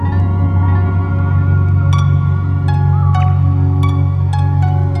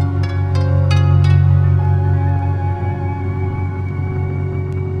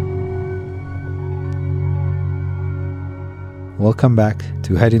Welcome back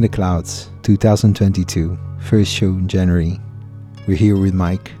to Head in the Clouds 2022, first show in January. We're here with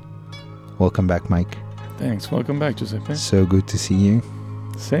Mike. Welcome back, Mike. Thanks. Welcome back, Giuseppe. So good to see you.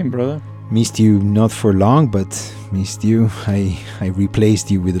 Same, brother. Missed you not for long, but missed you. I replaced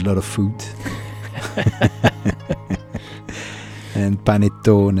you with a lot of food. And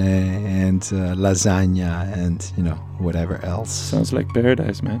panettone and lasagna and, whatever else. Sounds like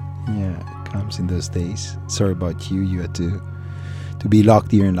paradise, man. Yeah, it comes in those days. Sorry about you. You had to be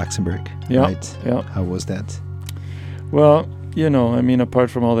locked here in Luxembourg, right? Yeah. How was that? Well,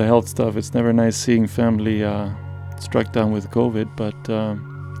 apart from all the health stuff, it's never nice seeing family struck down with COVID. But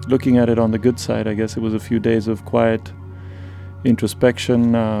looking at it on the good side, I guess it was a few days of quiet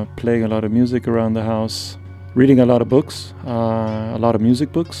introspection, playing a lot of music around the house, reading a lot of books, a lot of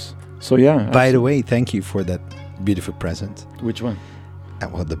music books. So yeah. By the way, thank you for that beautiful present. Which one?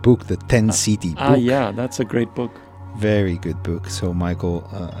 Well, the book, the 10 City book. Yeah, that's a great book. Very good book. So Michael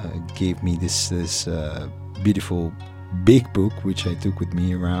gave me this beautiful big book, which I took with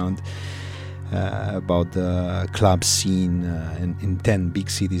me around, about the club scene in 10 big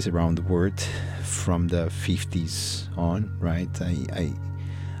cities around the world from the 50s on, right?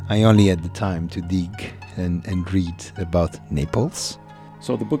 I only had the time to dig and read about Naples.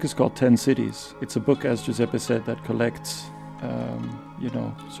 So the book is called 10 Cities. It's a book, as Giuseppe said, that collects,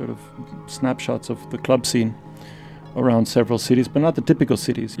 sort of snapshots of the club scene around several cities, but not the typical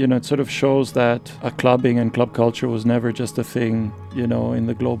cities. It sort of shows that clubbing and club culture was never just a thing, in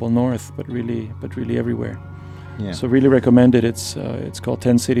the global north, but really everywhere. Yeah. So really recommend it. It's called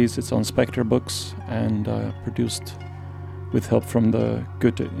 10 Cities. It's on Spectre Books and produced with help from the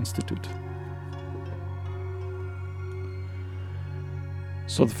Goethe Institute.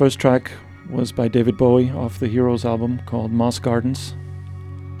 So the first track was by David Bowie off the Heroes album called Moss Gardens.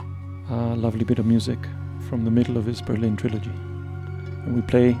 A lovely bit of music from the middle of his Berlin trilogy. And we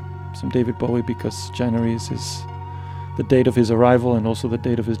play some David Bowie because January is the date of his arrival and also the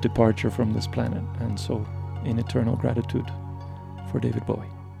date of his departure from this planet. And so in eternal gratitude for David Bowie.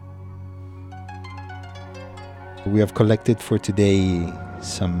 We have collected for today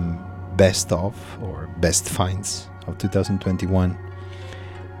some best of or best finds of 2021.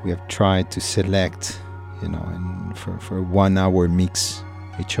 We have tried to select, for a 1 hour mix,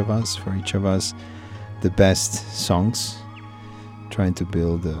 for each of us, the best songs, trying to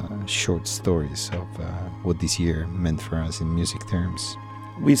build short stories of what this year meant for us in music terms.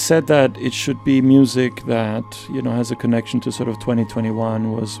 We said that it should be music that, has a connection to sort of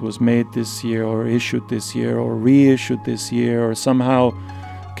 2021, was made this year or issued this year or reissued this year or somehow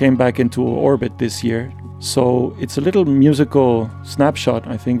came back into orbit this year. So it's a little musical snapshot,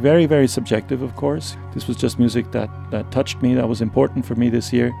 I think, very, very subjective, of course. This was just music that touched me, that was important for me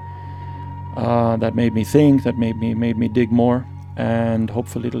this year, that made me think, that made me dig more, and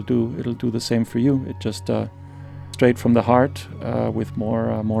hopefully it'll do the same for you. It just straight from the heart, with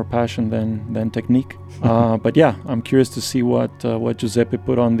more passion than technique. But yeah, I'm curious to see what Giuseppe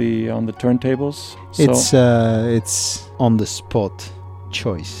put on the turntables. It's on the spot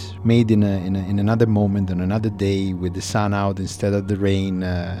choice, made in another moment, on another day, with the sun out instead of the rain,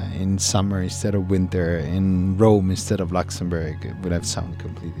 in summer instead of winter, in Rome instead of Luxembourg. It would have sounded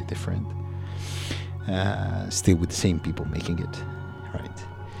completely different. Still with the same people making it, right?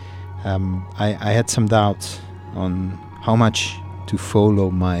 I had some doubts on how much to follow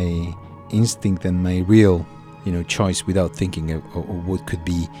my instinct and my real, choice without thinking of what could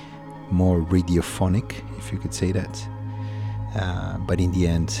be more radiophonic, if you could say that. But in the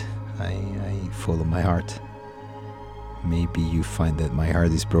end, I follow my heart. Maybe you find that my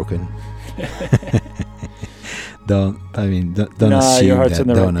heart is broken. Don't assume that.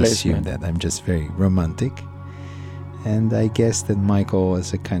 Don't assume that. I'm just very romantic, and I guess that Michael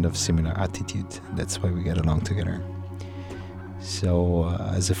has a kind of similar attitude. That's why we get along together. So,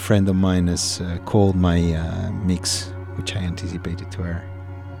 as a friend of mine has called my mix, which I anticipated to her,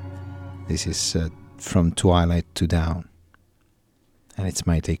 this is From Twilight to Dawn. And it's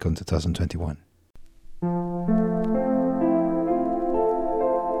my take on 2021.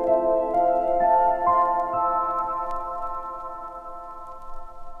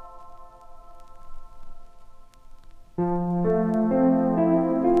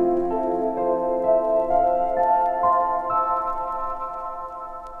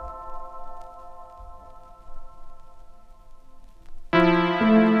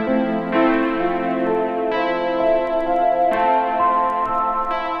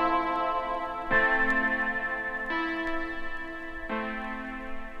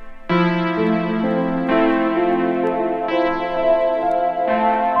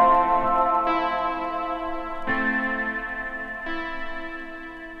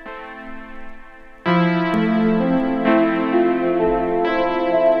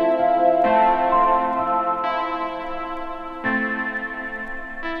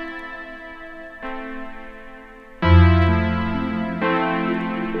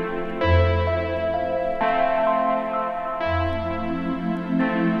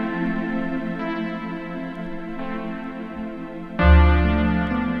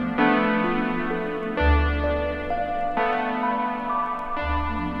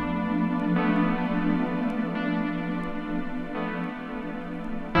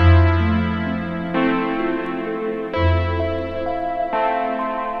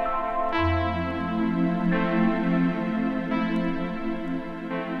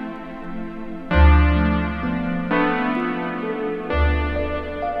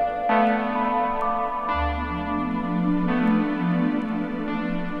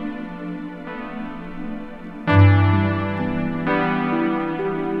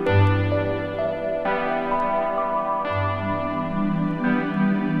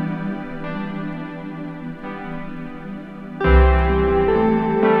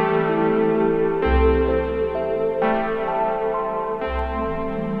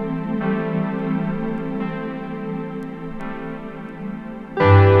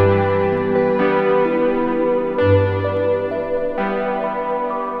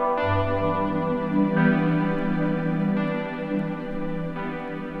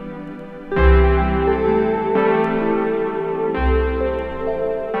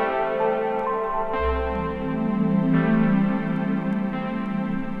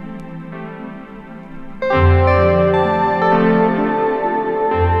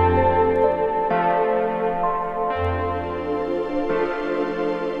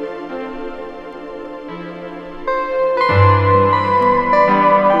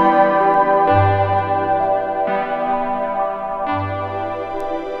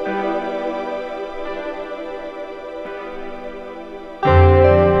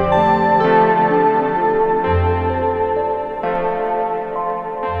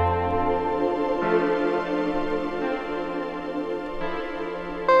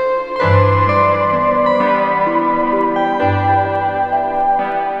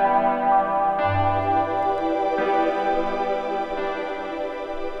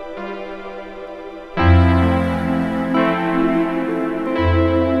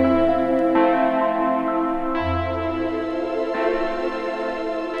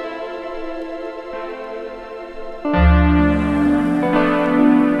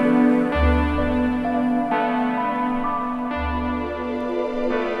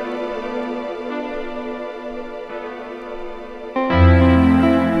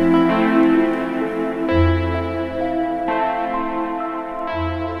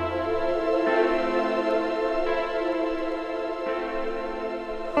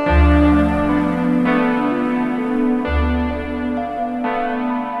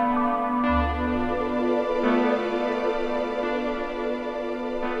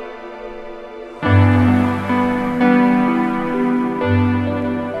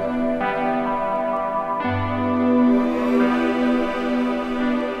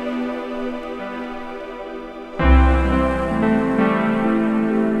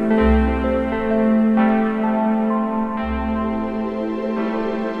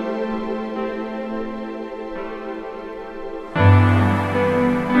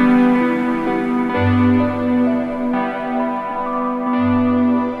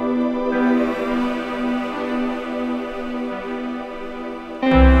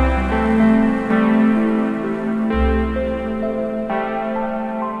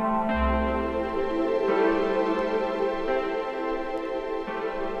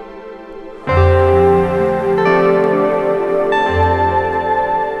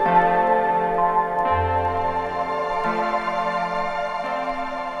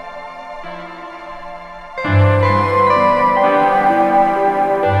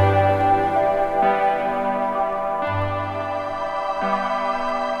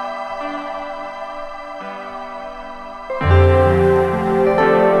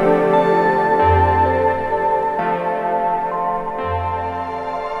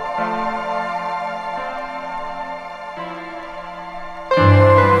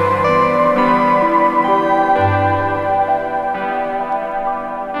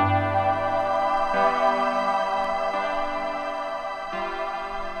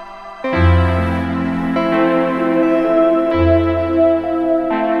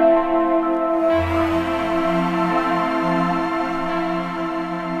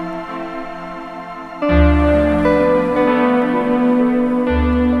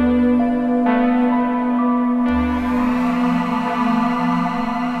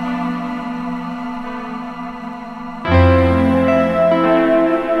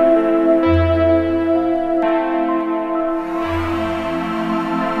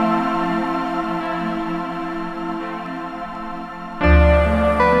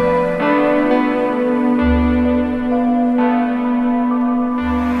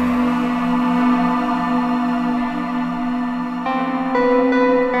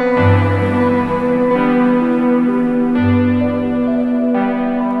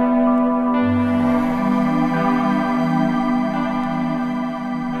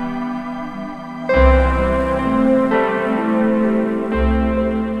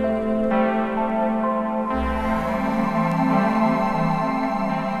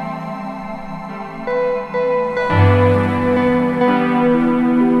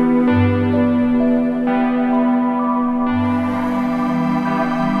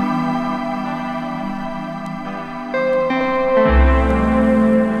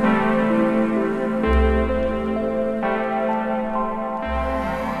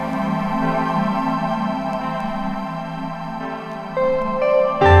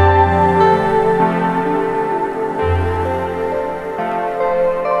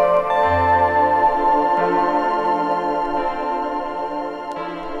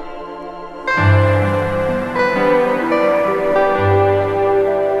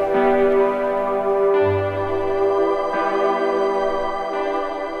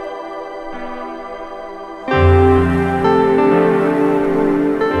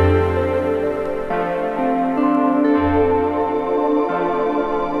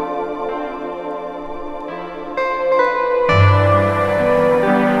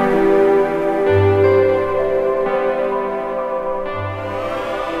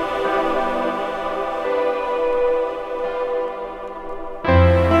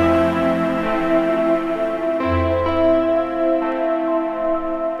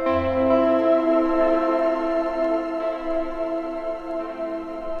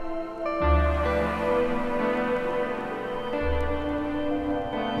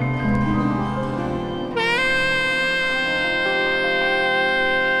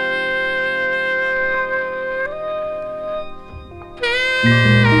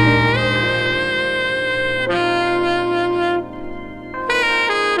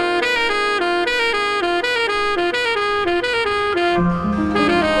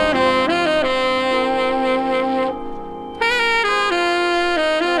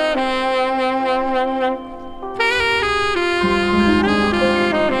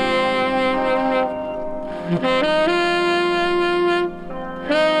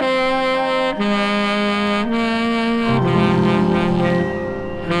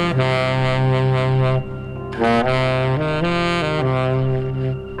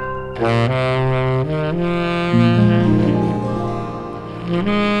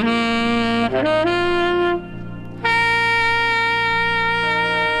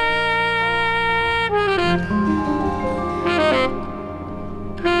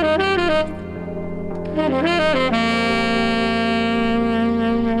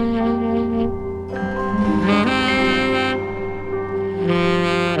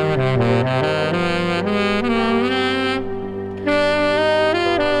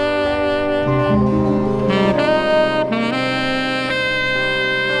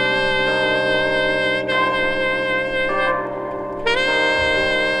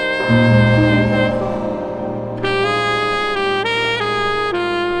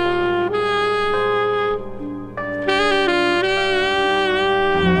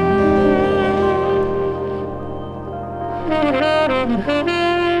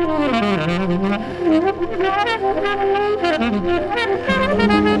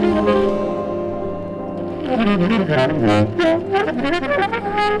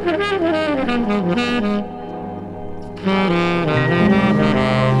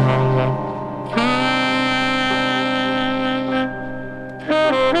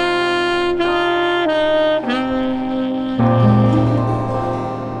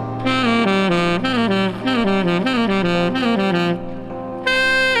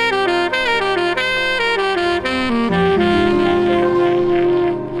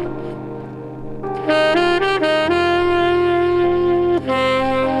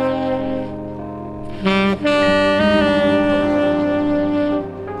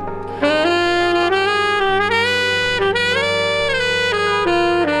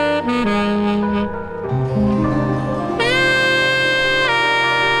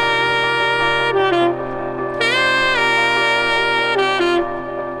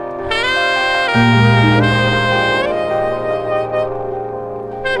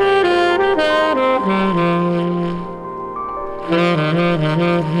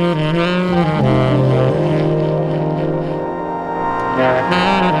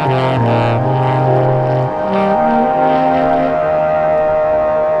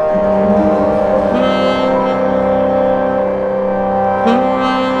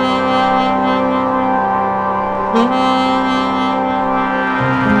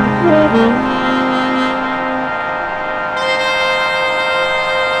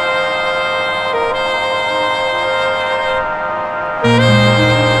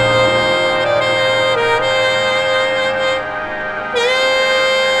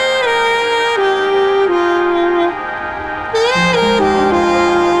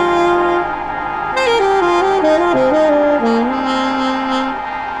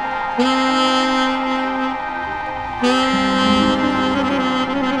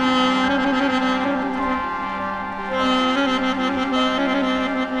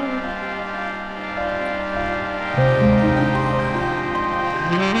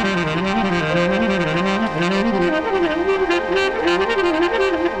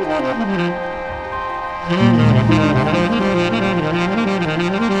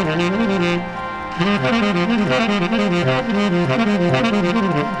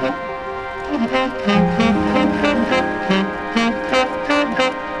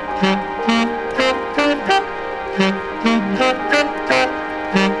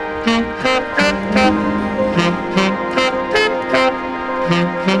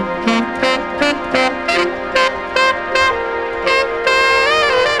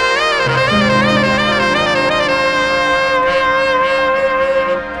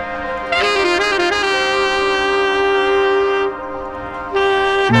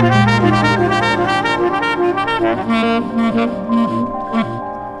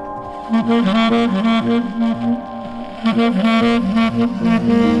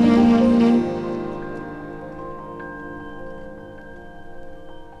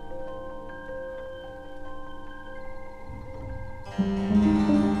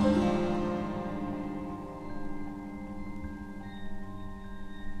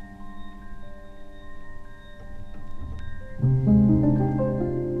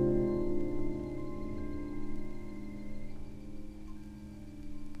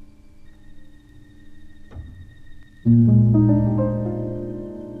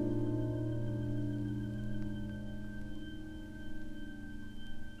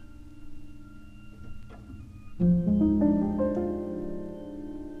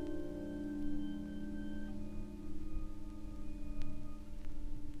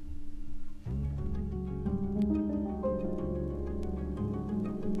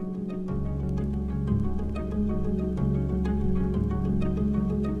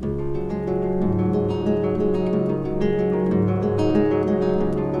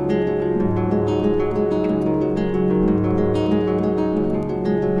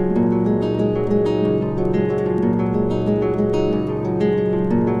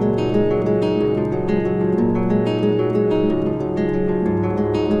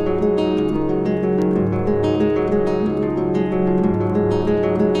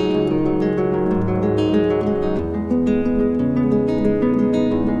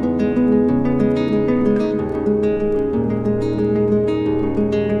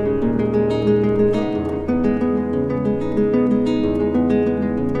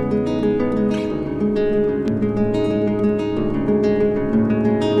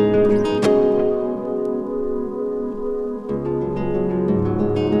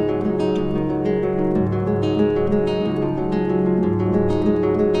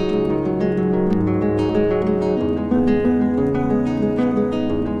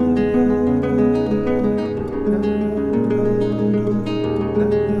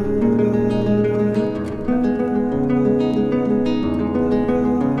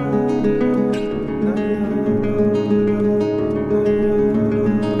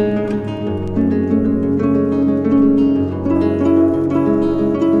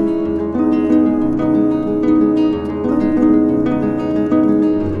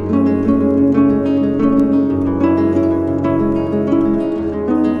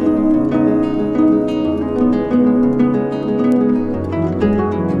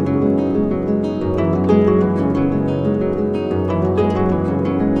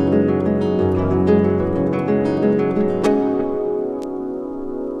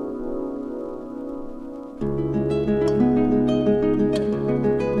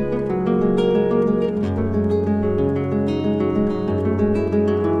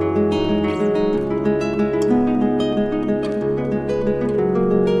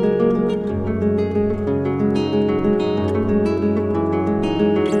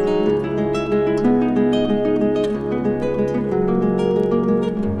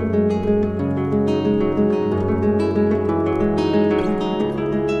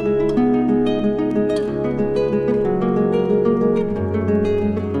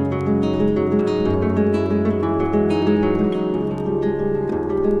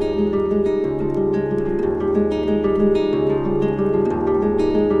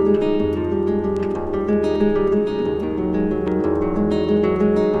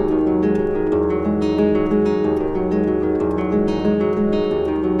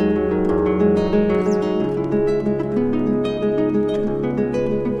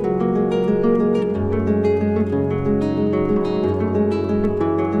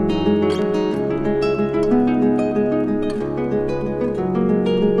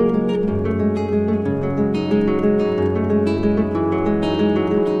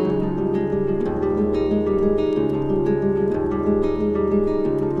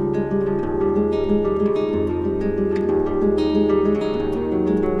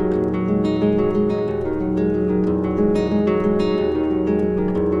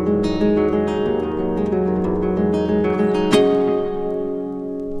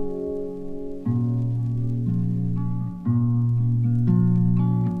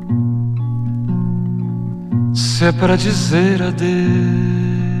 Se é para dizer adeus,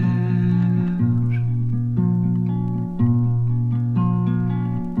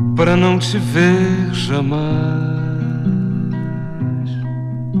 para não te ver jamais,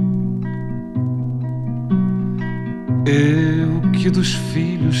 eu que dos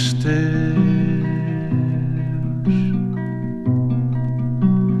filhos teus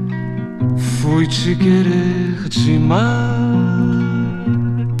fui te querer demais.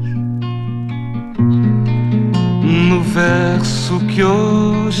 No verso que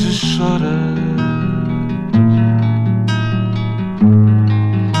hoje chora,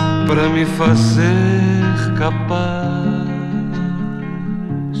 para me fazer capaz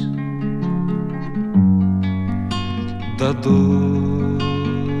da dor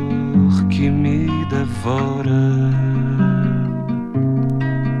que me devora.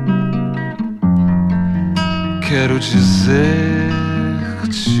 Quero dizer-te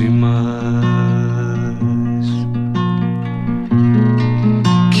mais,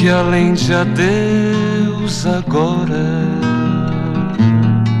 que além de adeus agora,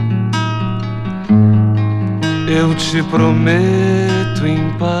 eu te prometo em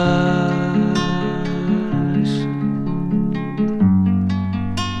paz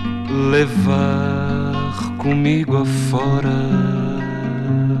levar comigo afora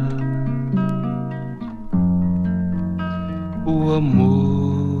o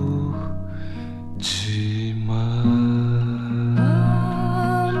amor demais.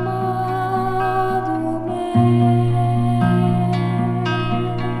 Amado meu,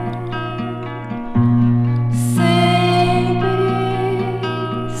 sempre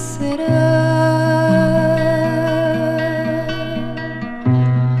será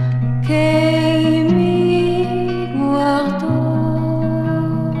quem me guardou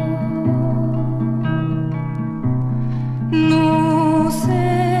no seu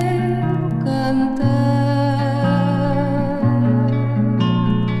cantar,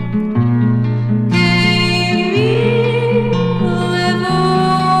 quem me levou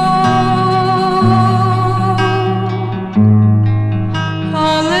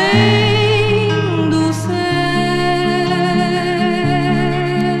além do céu,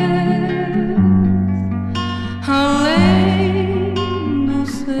 além do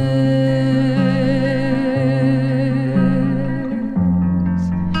céus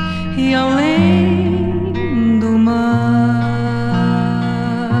e além do mais.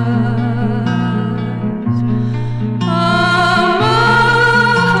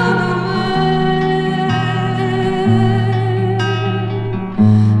 Amado meu,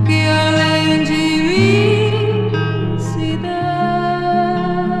 que além de mim se dá,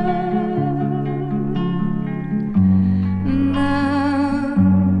 não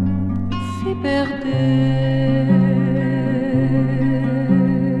se perdeu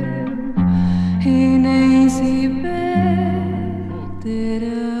e nem se perderá.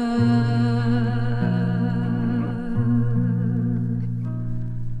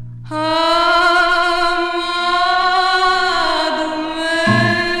 Amado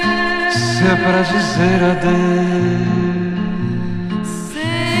meu, Se é para dizer adeus,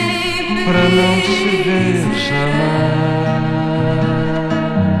 sempre para não te ver jamais,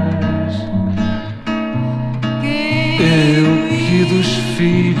 eu que dos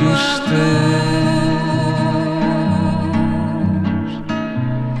filhos teus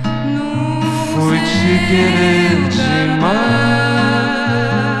fui te querer demais.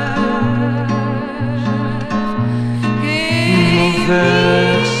 No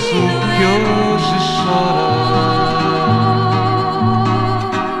verso que hoje chora,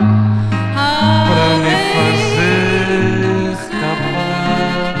 pra me fazer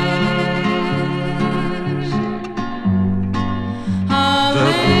capaz da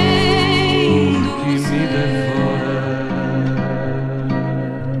dor que me devora.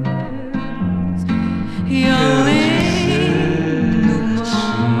 e além do mais.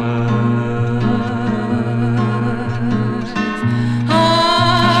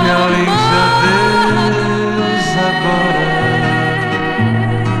 Que além de adeus agora,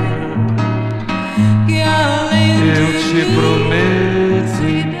 Que além eu te prometo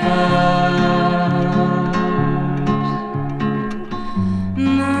em paz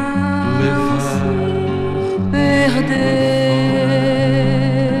não levar se perdeu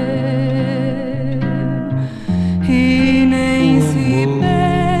e nem se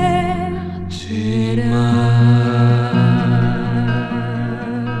perderá.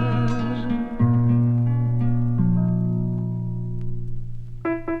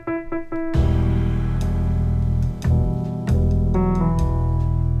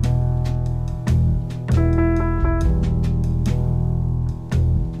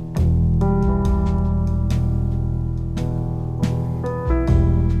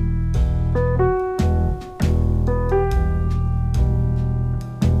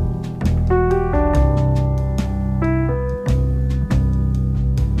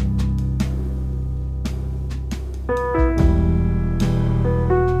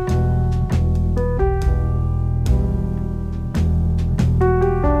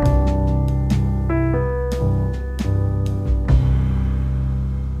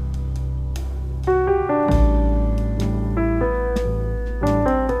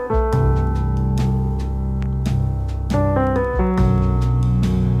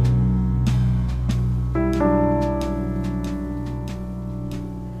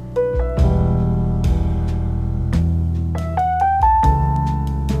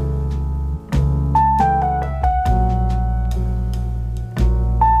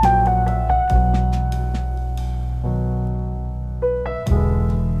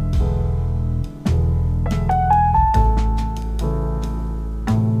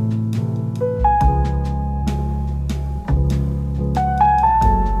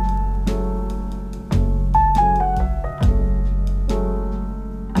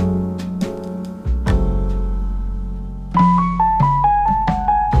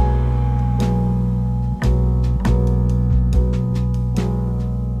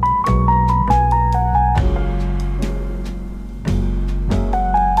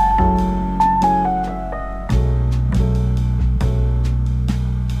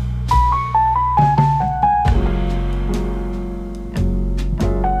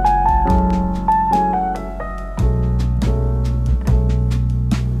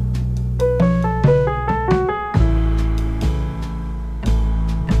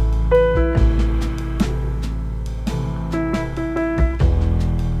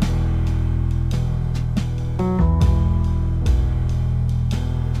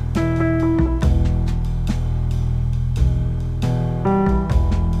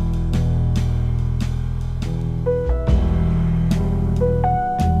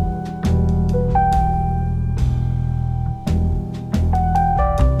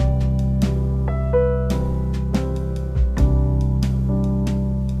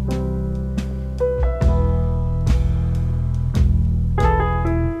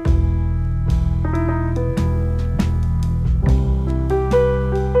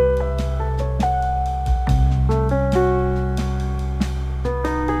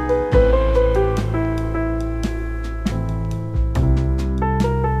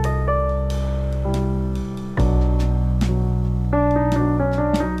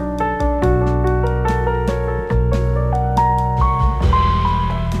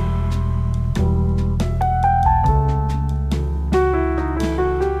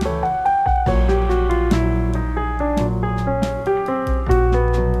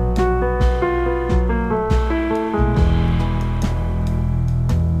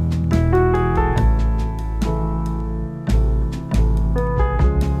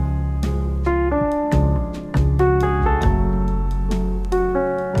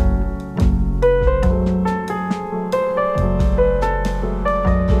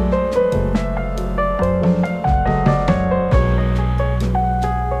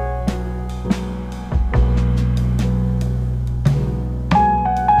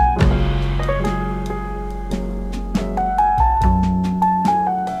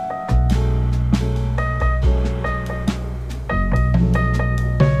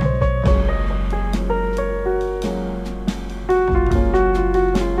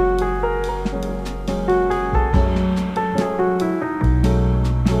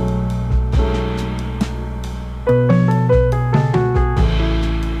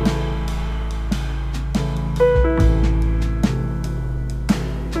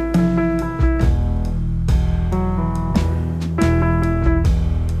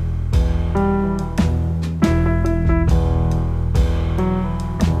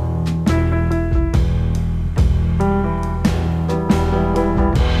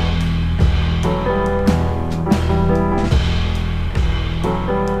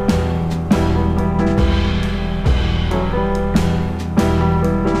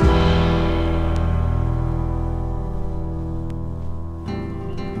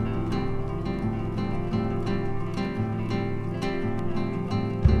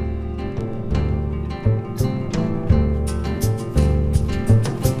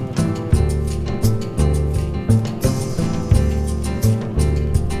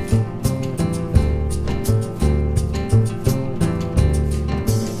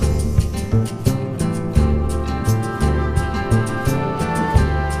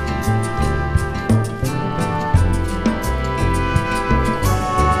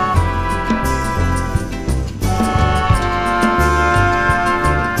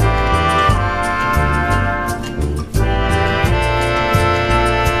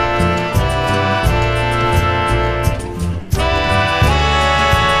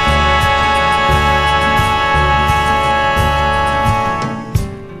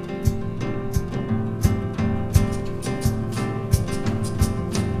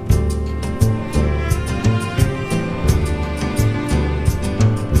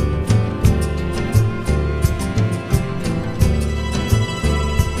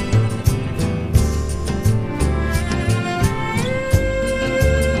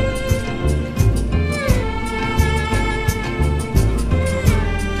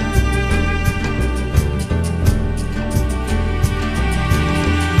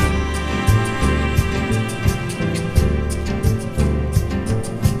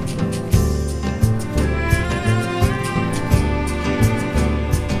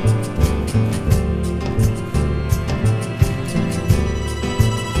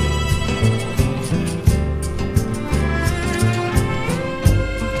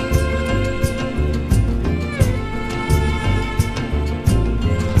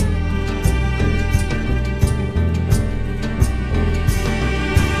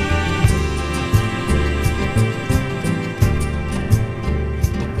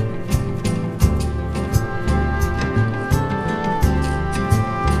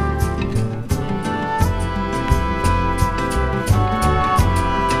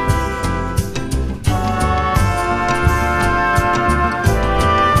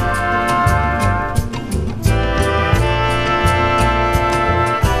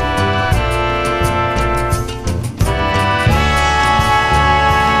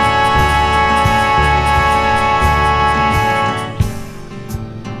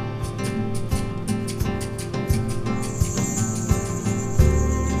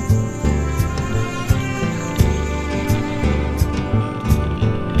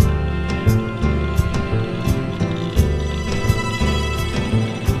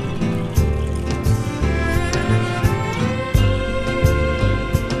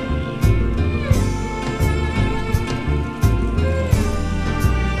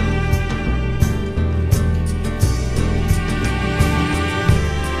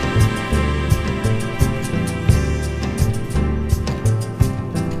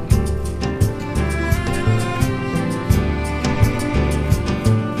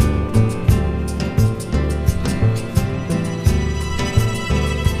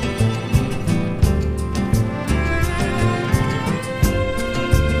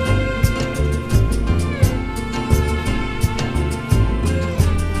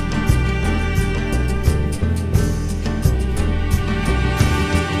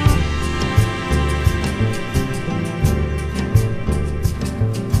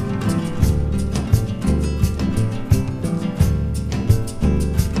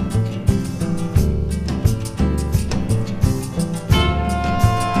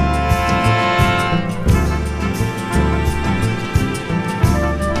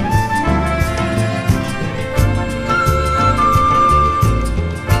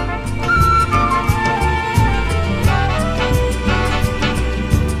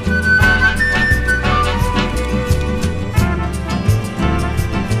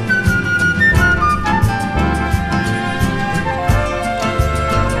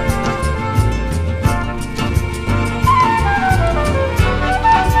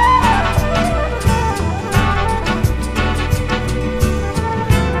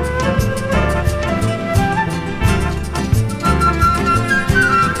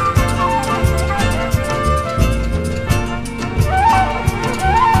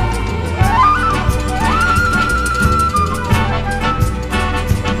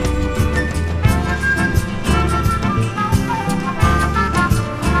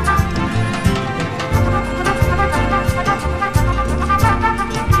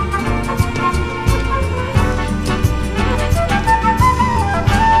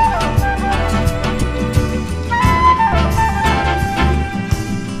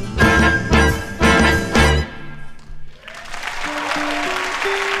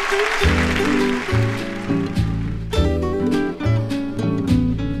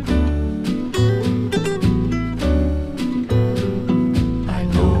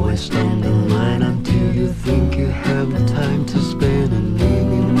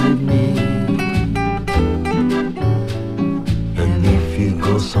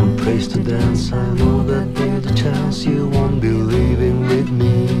 some place to dance. I know that there's a chance you won't be leaving with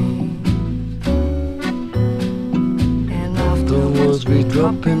me. And afterwards we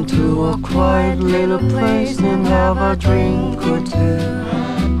drop into a quiet little place and have a drink or two.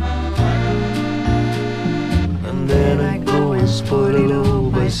 And then I go and spoil it all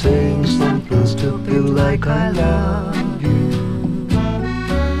by saying something stupid like I love you.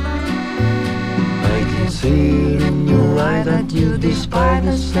 I can see it in your eye that you despise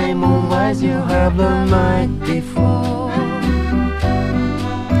the same old lies you had the night before.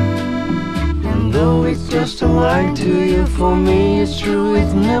 And though it's just a lie to you, for me it's true,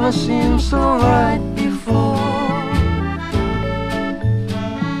 it never seemed so right before.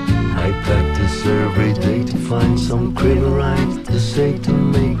 I practice every day to find some clever right to say to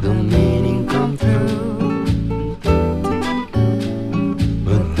make the meaning come through.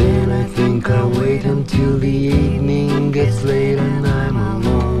 But then I think I'll wait until the evening gets late and I'm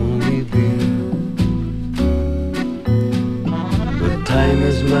alone with you. But time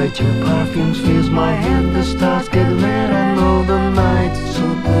is light, your perfume fills my head, the stars get lit, I know the night's so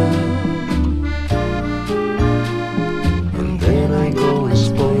blue. And then I go and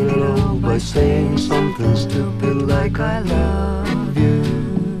spoil it all by saying something stupid like I love you.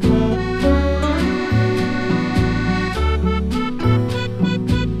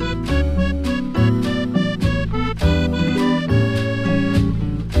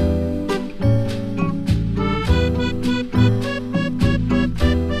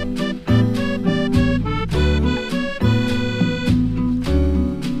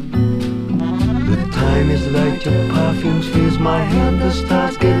 Your perfume fills my head, the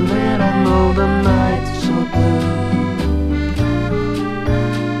stars get lit, I know the night's so blue.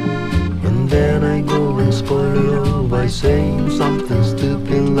 And then I go and spoil it all by saying something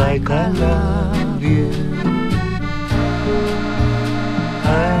stupid like I love you.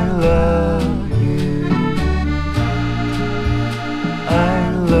 I love you.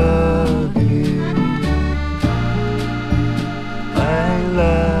 I love you. I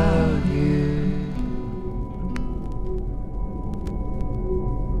love you.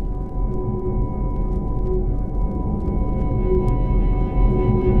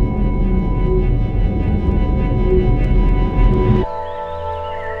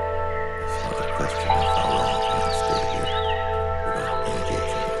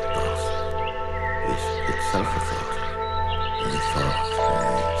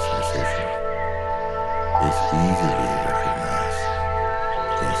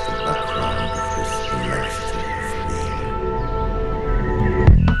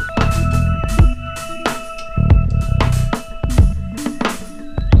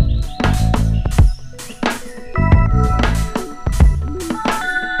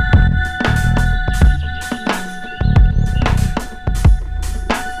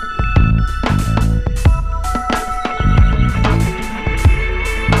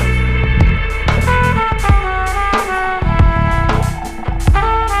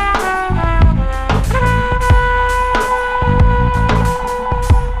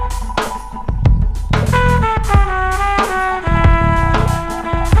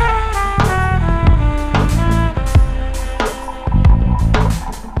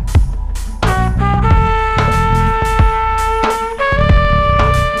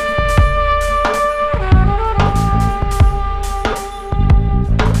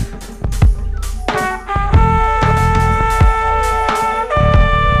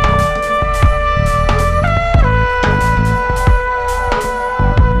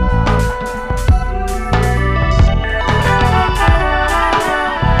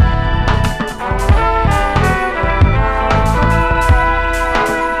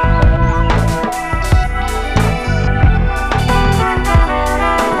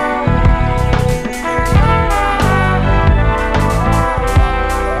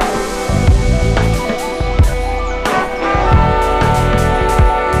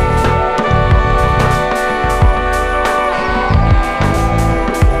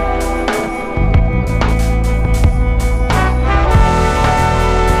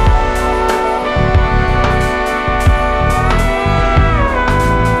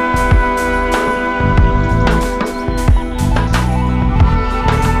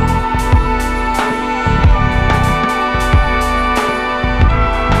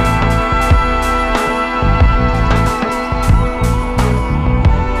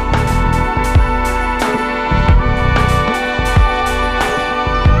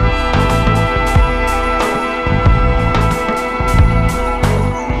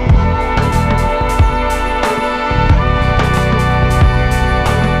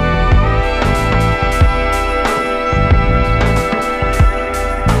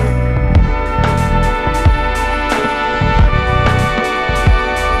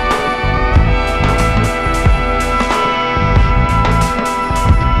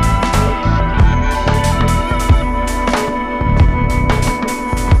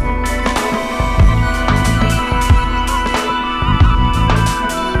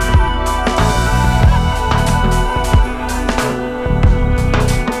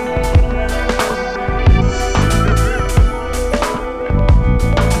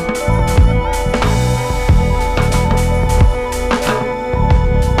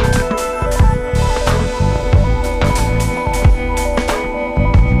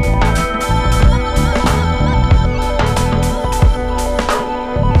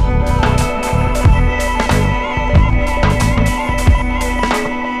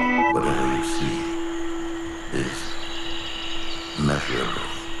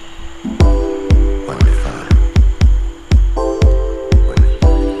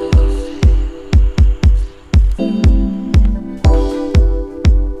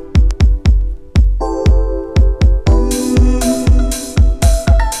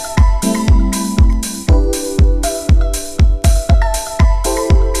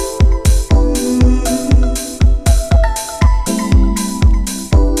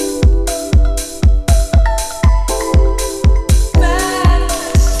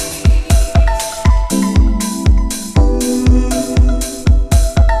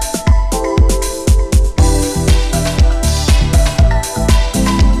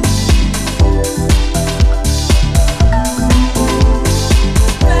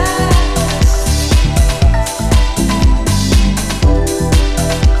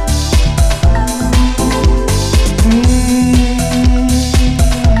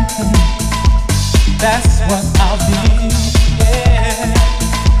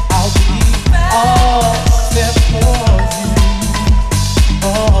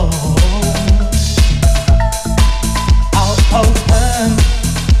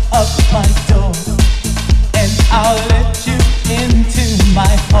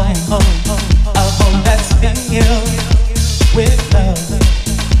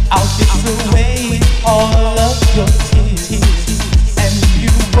 away all of your tears, and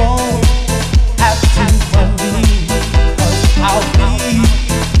you won't have to worry, 'cause I'll be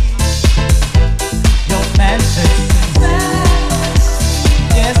your fantasy.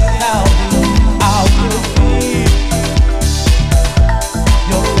 Yes, I will be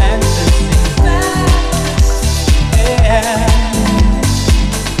your fantasy. Yeah.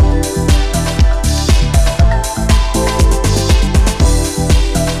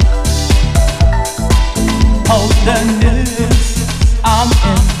 All the news, I'm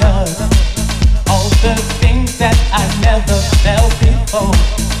in love. All the things that I never felt before.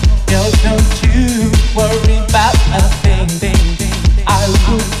 Girl, don't you worry about a thing. I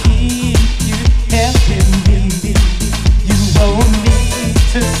will keep you here with me. You won't need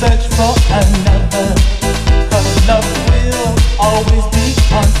to search for another, 'cause love will always be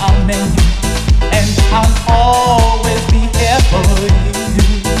on our menu, and I'll always be here for you.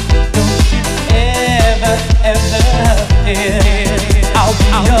 Don't you ever fear, I'll be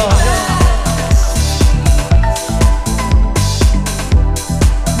yours.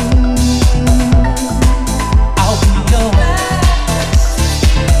 I'll be yours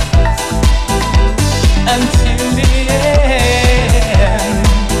until the end.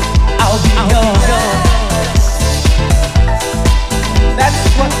 I'll be yours. That's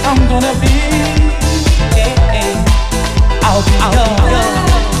what I'm gonna be. I'll be yours.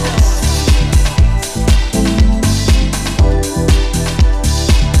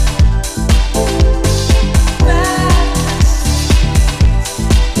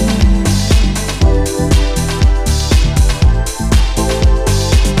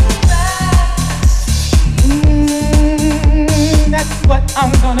 That's what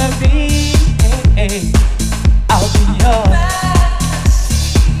I'm gonna be. I'll be yours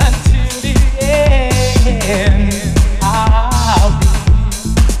until the end. I'll be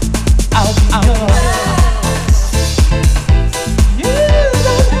yours. You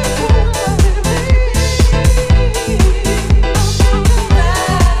don't have to worry.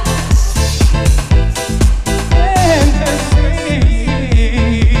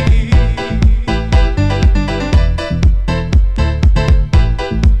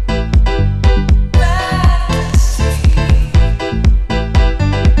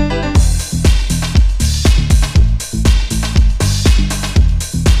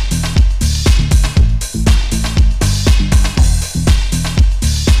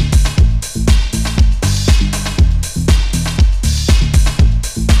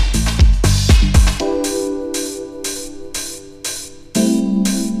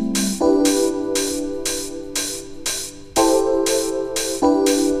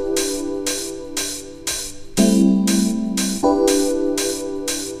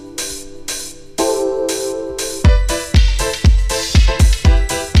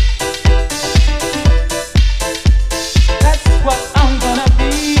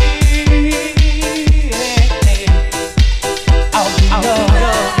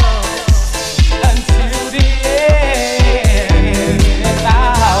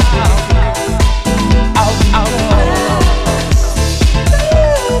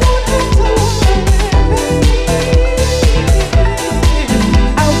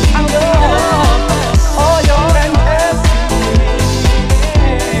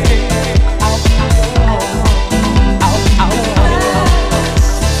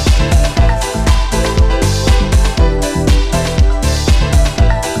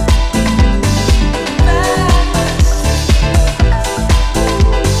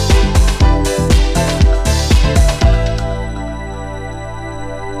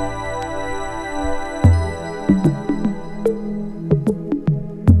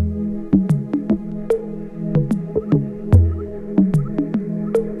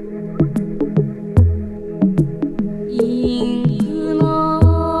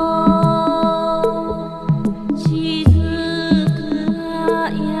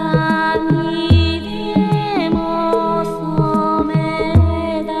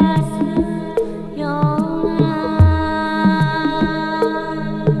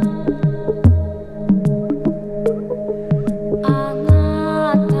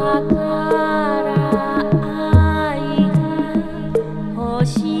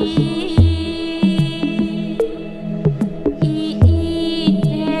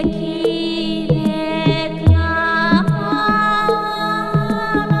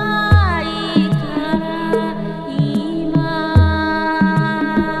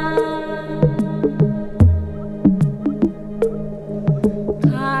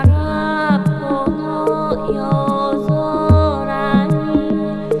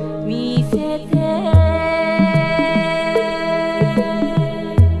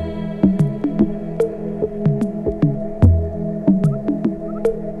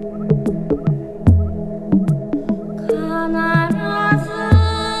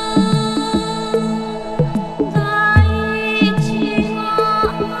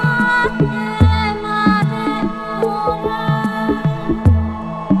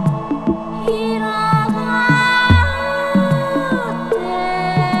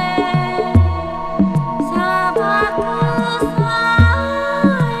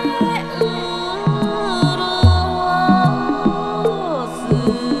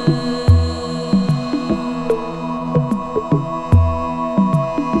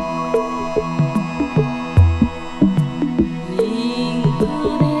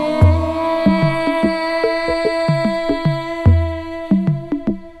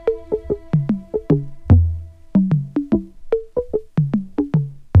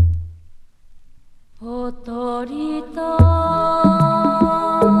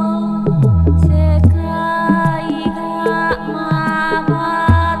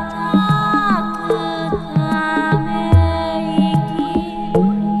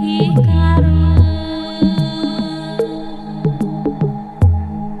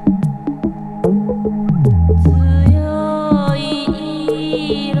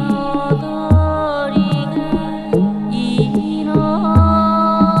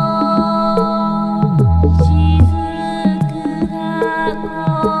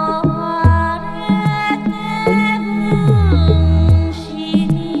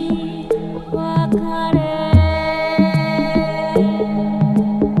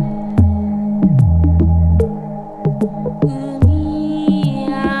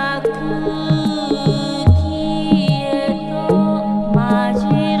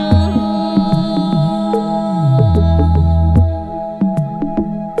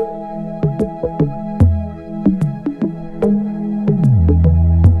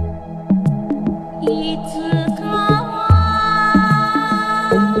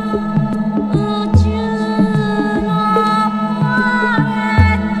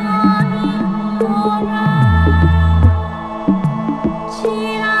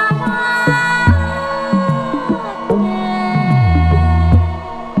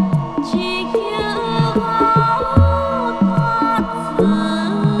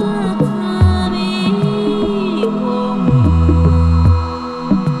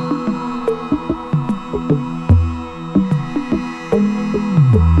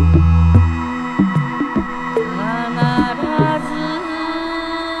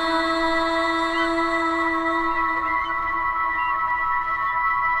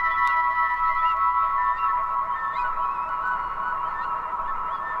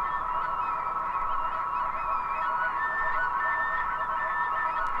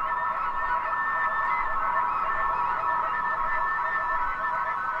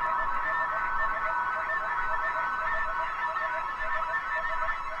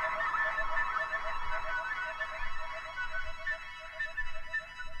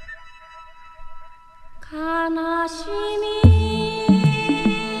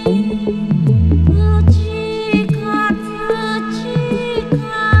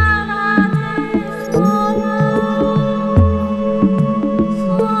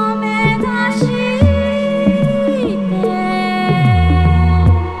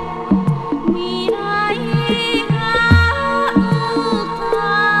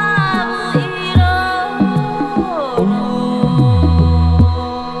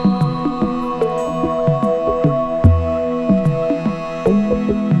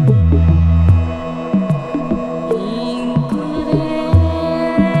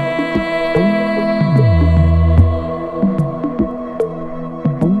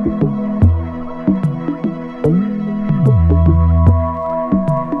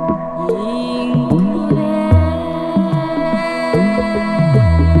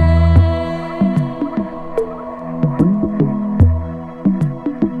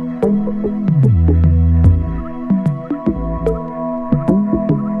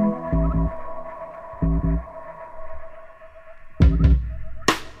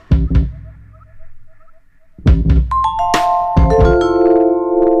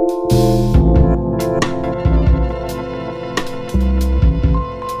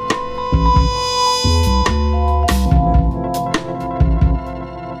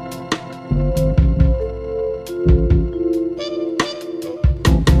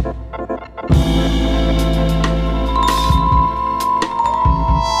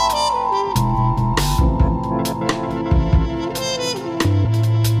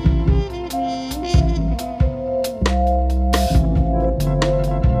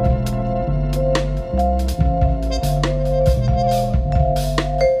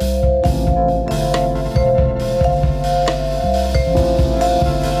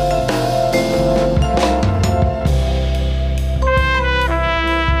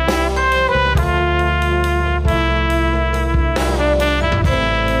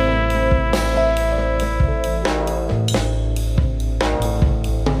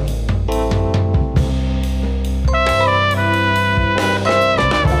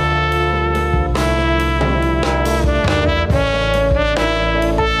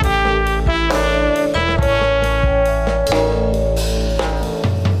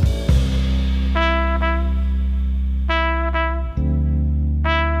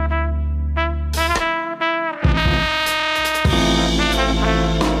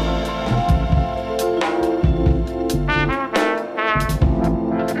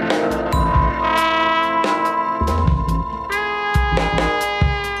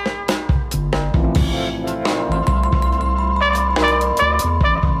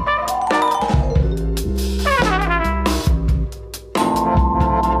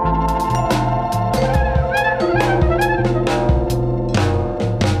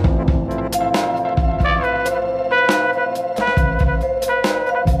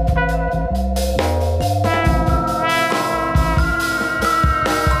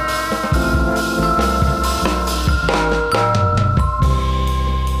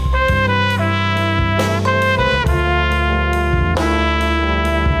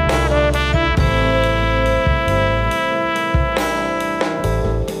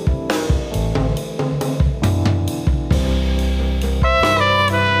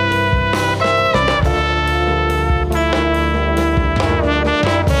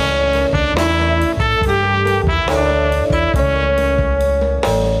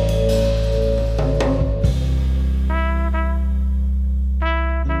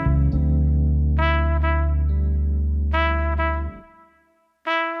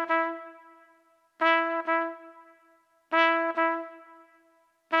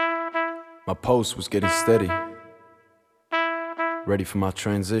 My pulse was getting steady, ready for my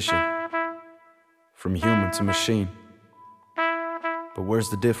transition from human to machine. But where's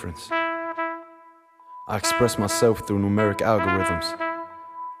the difference? I express myself through numeric algorithms.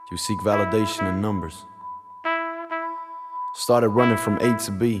 You seek validation in numbers. Started running from A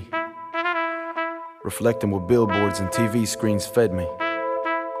to B, reflecting what billboards and TV screens fed me.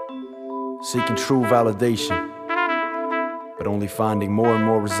 Seeking true validation, but only finding more and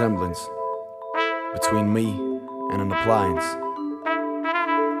more resemblance between me and an appliance.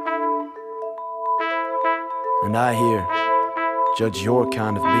 And I here judge your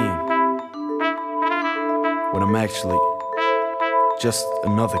kind of being when I'm actually just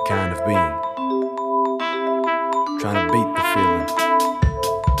another kind of being, trying to beat the feeling.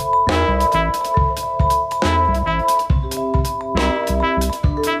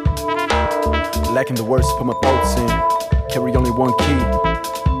 Lacking the words to put my thoughts in, carry only one key,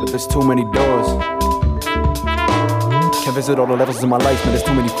 but there's too many doors. Can't visit all the levels in my life, man, there's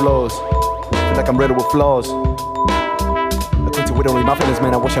too many flaws. Feel like I'm riddled with flaws. Acquainted with only my feelings,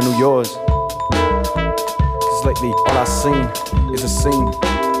 man, I wish I knew yours. Cause lately, all I've seen is a scene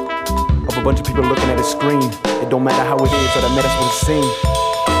of a bunch of people looking at a screen. It don't matter how it is, all that matters what it's seen.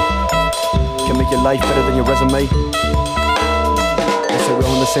 Can make your life better than your resume. They say we're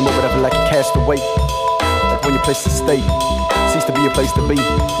all in the same boat, but I feel like a castaway. Like when your place to stay cease to be a place to be.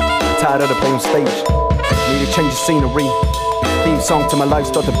 Tired of the play on stage, need to change the scenery. Theme song to my life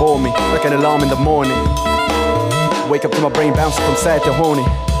start to bore me, like an alarm in the morning. Wake up to my brain bouncing from sad to horny.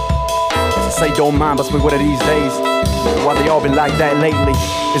 As I say, don't mind, bust me one of these days. Why they all been like that lately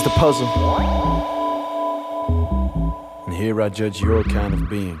is the puzzle. And here I judge your kind of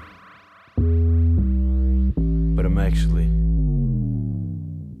being, but I'm actually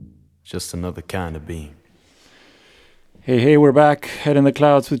just another kind of being. Hey, we're back. Head in the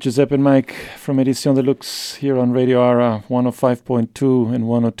Clouds with Giuseppe and Mike from Edition Deluxe here on Radio ARA 105.2 and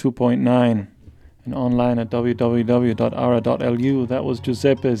 102.9 and online at www.ara.lu. That was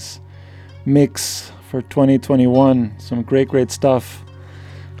Giuseppe's mix for 2021. Some great stuff.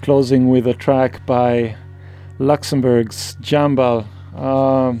 Closing with a track by Luxembourg's Jambal.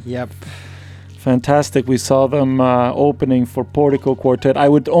 Yep. Fantastic. We saw them opening for Portico Quartet. I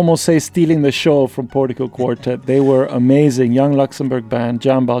would almost say stealing the show from Portico Quartet. They were amazing. Young Luxembourg band,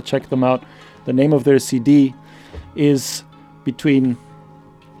 Jambal. Check them out. The name of their CD is Between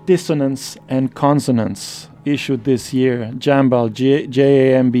Dissonance and Consonance, issued this year. Jambal,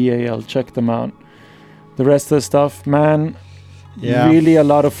 Jambal. Check them out. The rest of the stuff, man, really a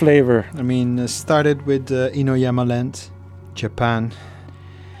lot of flavor. I mean, started with Inoyama Land, Japan.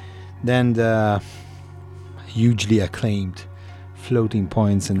 Then the hugely acclaimed Floating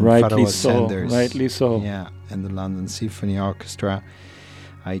Points and Pharaoh Sanders. Rightly so. Yeah, and the London Symphony Orchestra.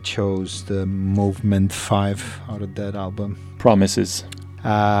 I chose the Movement 5 out of that album. Promises.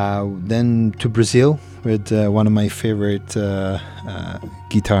 Then to Brazil with one of my favorite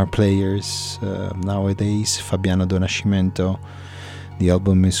guitar players nowadays, Fabiano Do Nascimento. The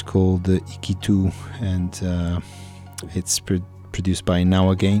album is called Ikitu, and it's produced by Now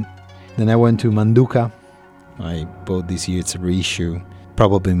Again. Then I went to Manduka. I bought this year, it's a reissue.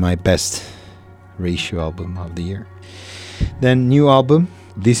 Probably my best reissue album of the year. Then new album,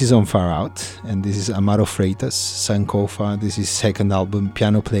 this is on Far Out, and this is Amaro Freitas, Sankofa. This is second album,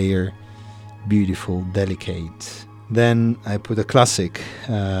 piano player, beautiful, delicate. Then I put a classic,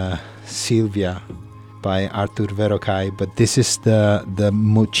 Silvia by Arthur Verocai, but this is the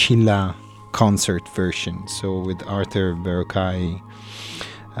Mochila concert version. So with Arthur Verocai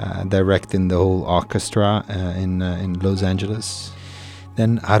directing the whole orchestra in Los Angeles.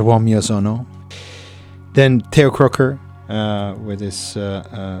 Then Arwam Yosono. Then Theo Crocker with his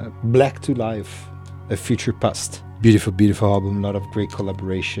Black to Life, A Future Past. Beautiful album, a lot of great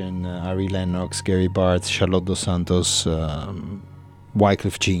collaboration. Ari Lennox, Gary Bartz, Charlotte Dos Santos,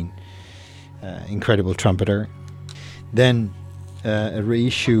 Wycliffe Jean. Incredible trumpeter. Then a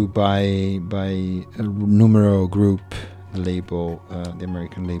reissue by a Numero Group, the label, the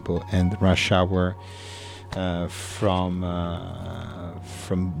American label, and Rush Hour from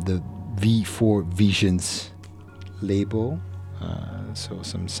the V4 Visions label. So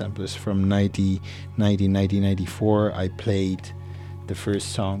some samplers from 1994. I played the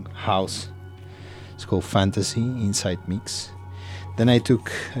first song, House. It's called Fantasy, Inside Mix. Then I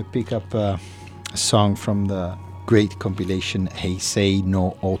pick up a song from the great compilation Heisei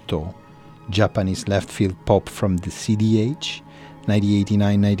no Oto, Japanese left field pop from the CDH,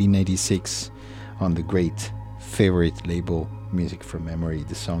 1989-1996, on the great favorite label Music from Memory.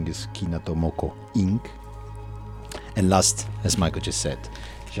 The song is Kinatomoko Inc. And last, as Michael just said,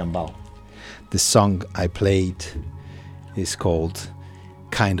 Jambal. The song I played is called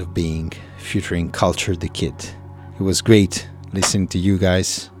Kind of Being, featuring Culture the Kid. It was great listening to you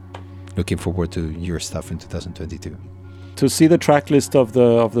guys. Looking forward to your stuff in 2022. To see the track list of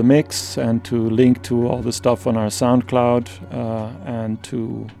the mix and to link to all the stuff on our SoundCloud and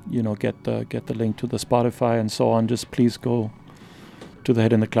to get the link to the Spotify and so on, just please go to the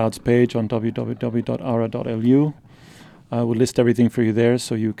Head in the Clouds page on www.ara.lu. We'll list everything for you there,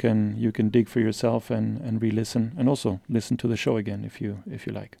 so you can dig for yourself and re-listen, and also listen to the show again if you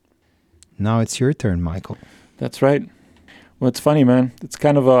like. Now it's your turn, Michael. That's right. Well, it's funny, man. It's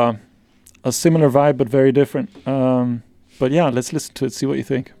kind of a similar vibe, but very different. But yeah, let's listen to it, see what you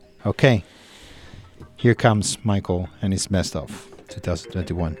think. Okay. Here comes Michael and his best of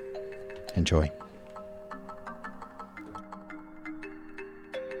 2021. Enjoy.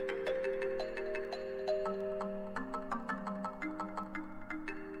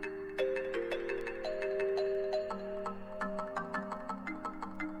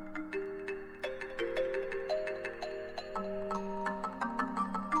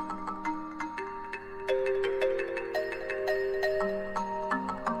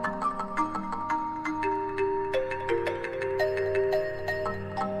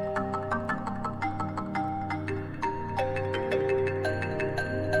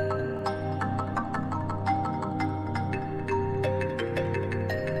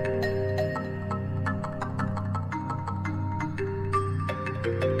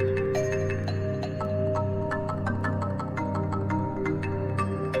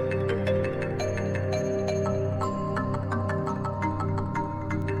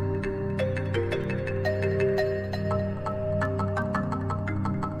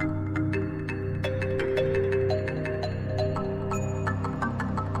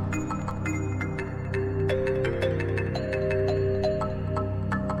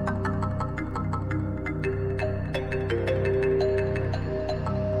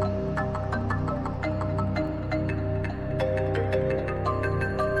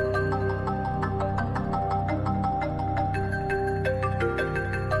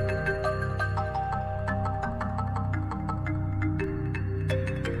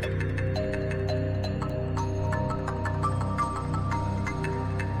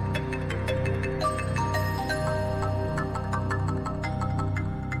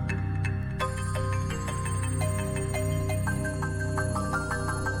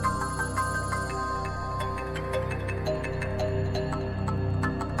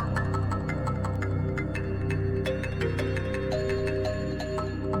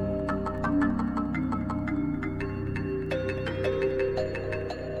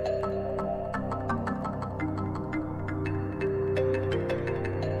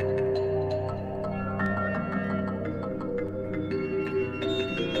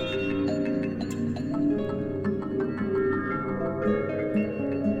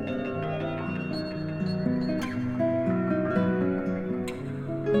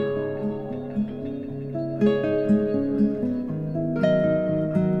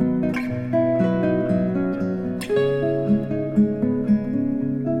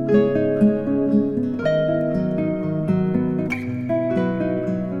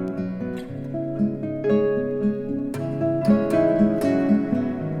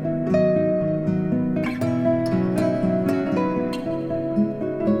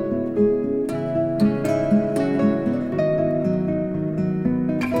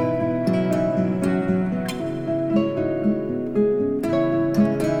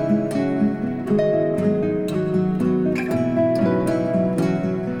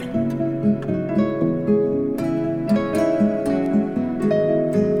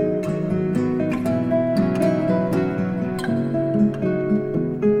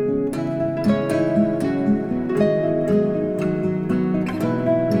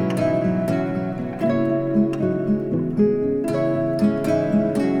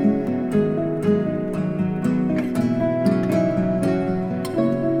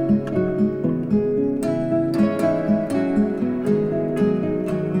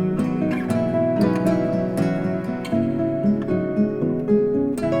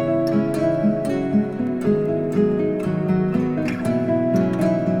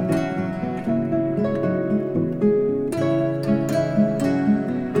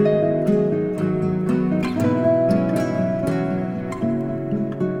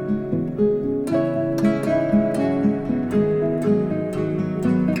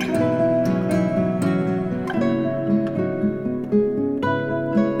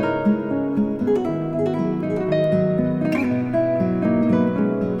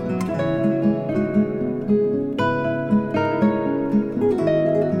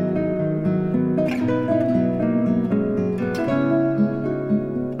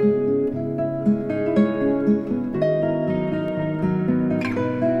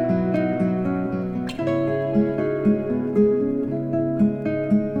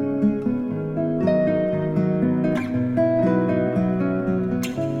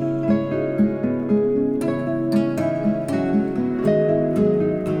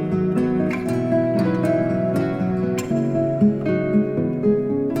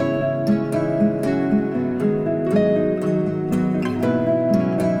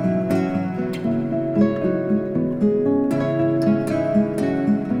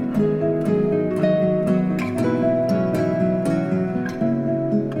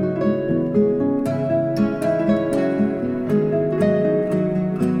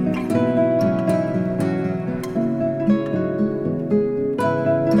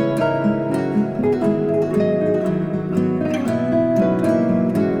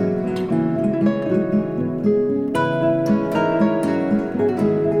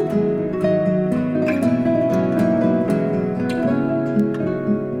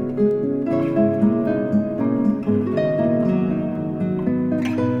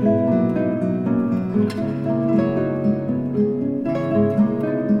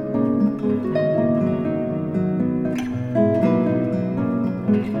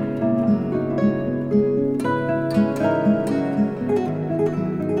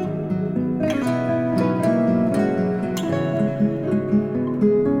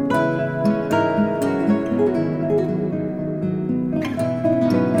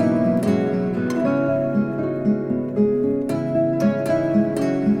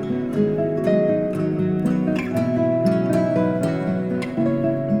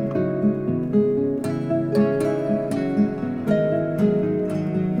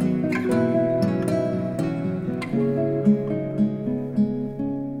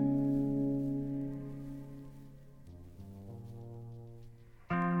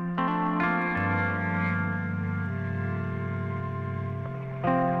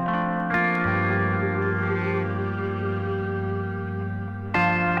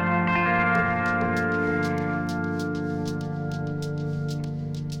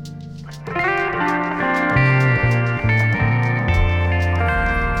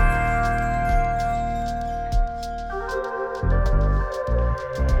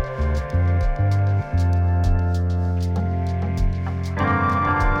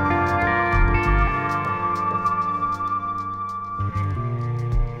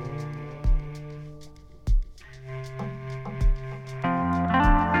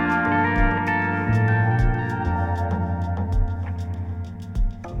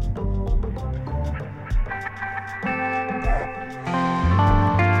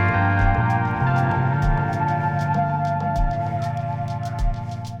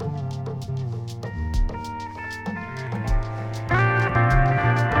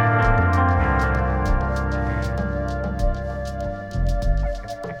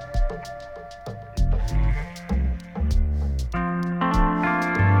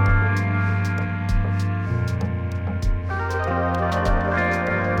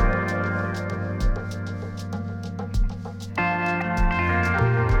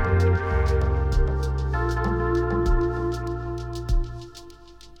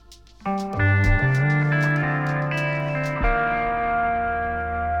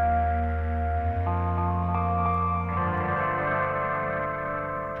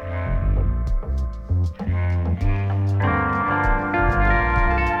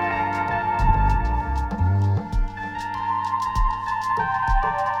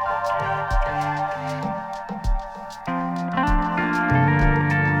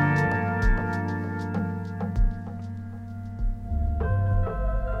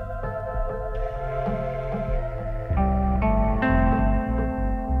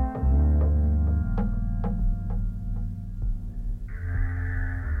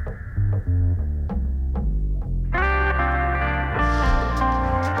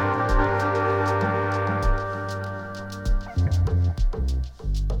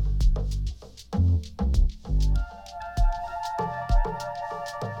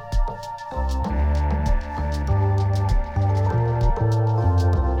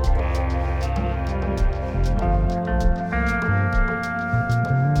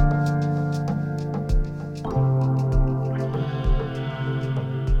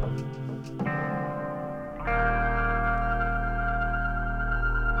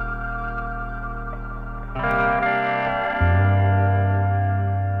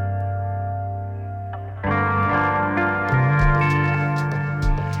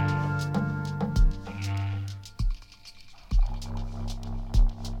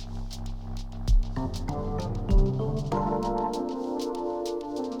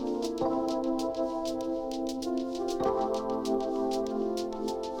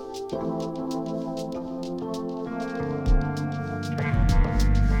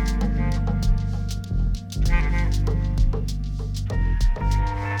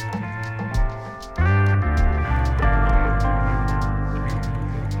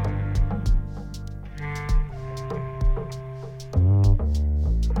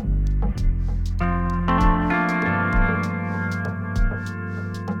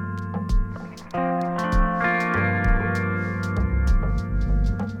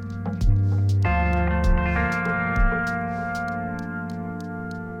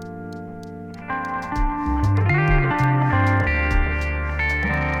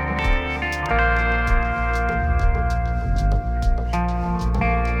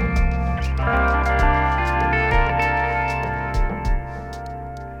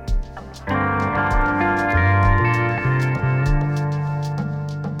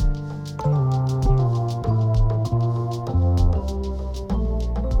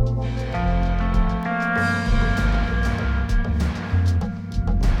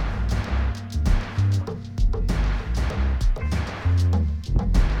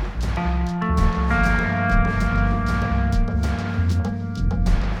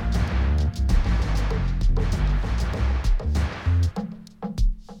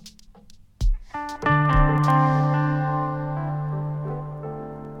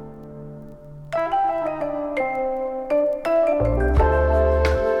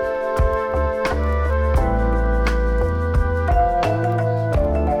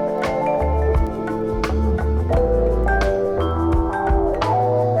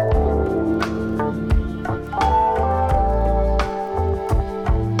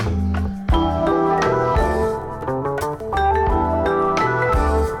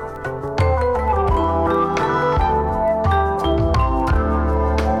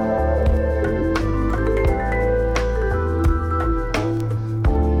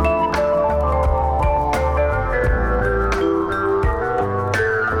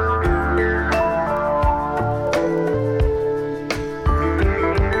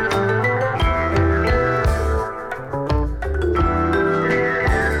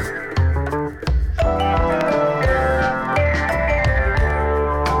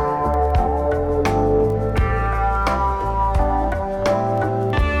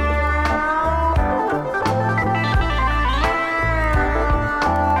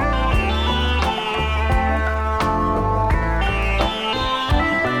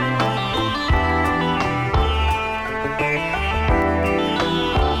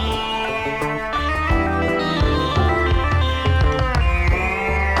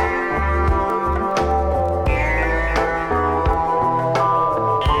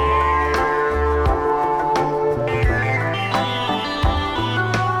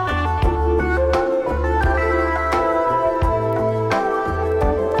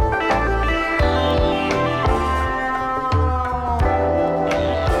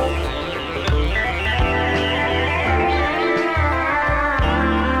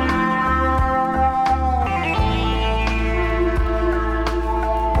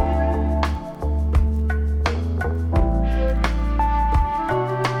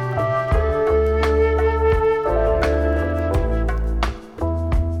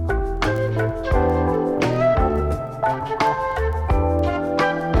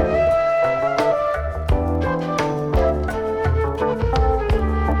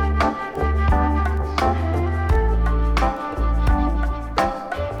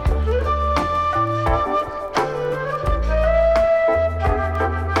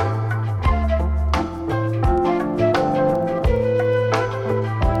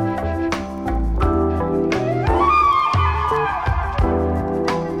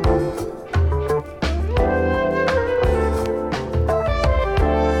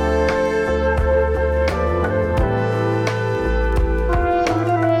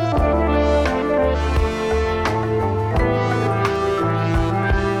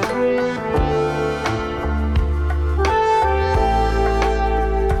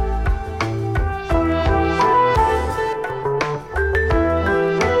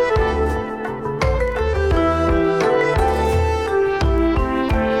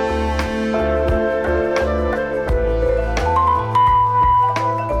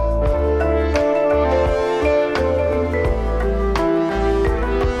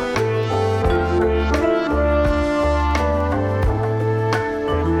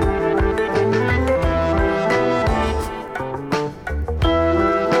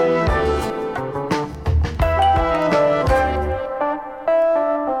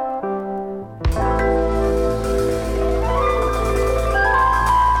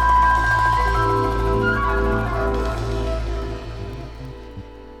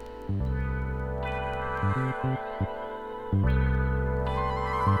 Take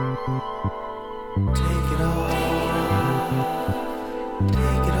it all,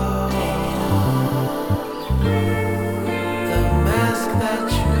 take it all. The mask that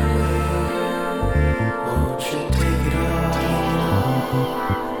you wear, won't you take it all?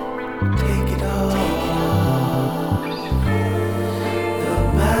 Take it all. The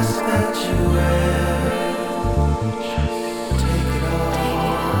mask that you wear, take it all.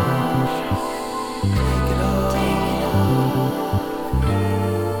 Take it all.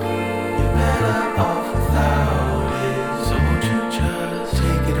 You're better off without it, so won't you just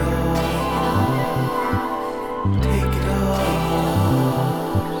take it all? Take it all.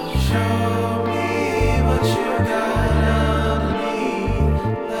 Show me what you got underneath.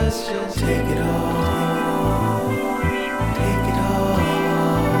 Let's just take it all. Take it all.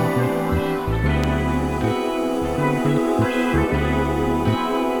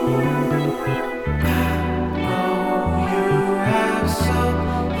 I know you have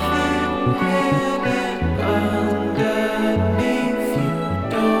something hidden underneath. You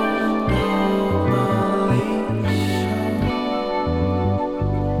don't normally show.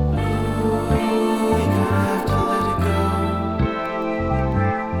 We gonna have to let it go.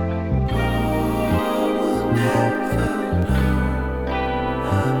 Oh, we'll never know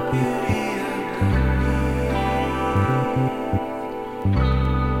the beauty underneath.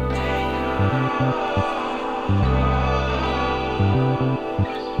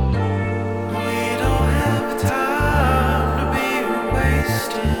 We don't have time to be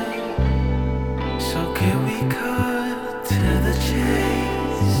wasted, so can we cut to the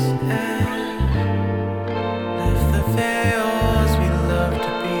chase and lift the veils we love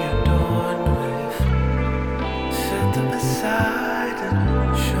to be adorned with, set them aside and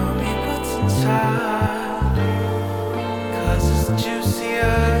show me what's inside, 'cause it's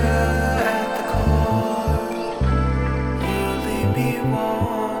juicier at the core. You leave me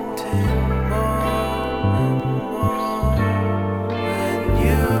wanting more and more when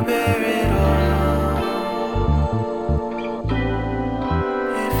you bear it all.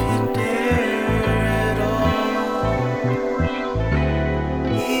 If you dare at all,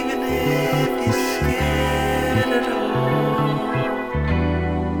 even if you're scared at all,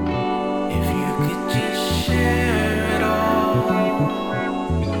 if you could just share it all.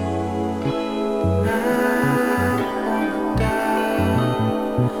 I wanna dive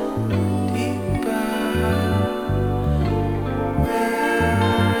deeper where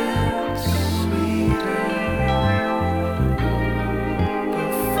it's sweeter.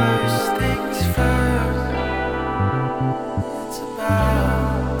 But first things first, it's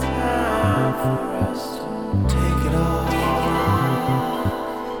about time for us to take it all.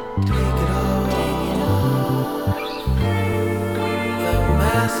 Take it all. The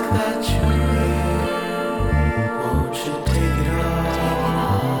mask that you wear, won't you take it all?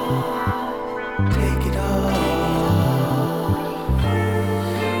 Take it all.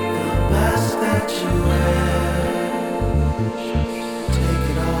 The mask that you wear, take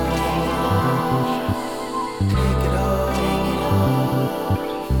it all. Take it all.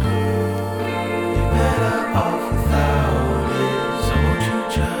 You're better off without it, so won't you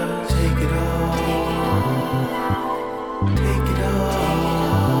just take it all? Take it all.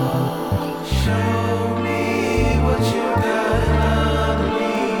 Show me what you got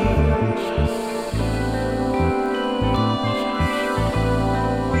underneath.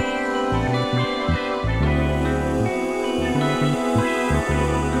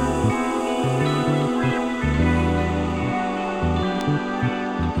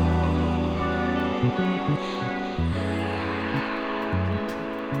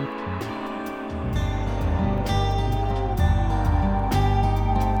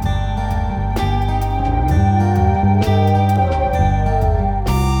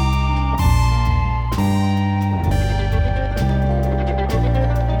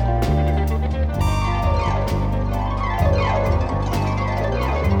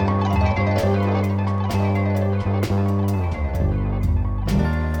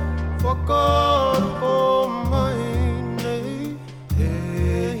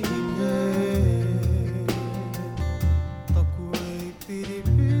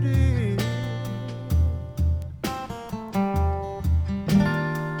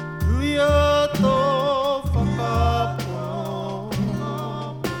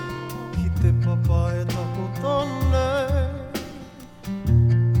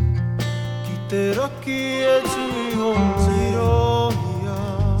 Teraki juion ziroia,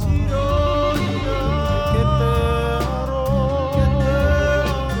 kete aro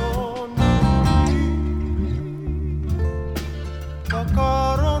ni,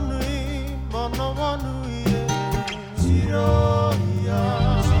 kakaroni manawanui.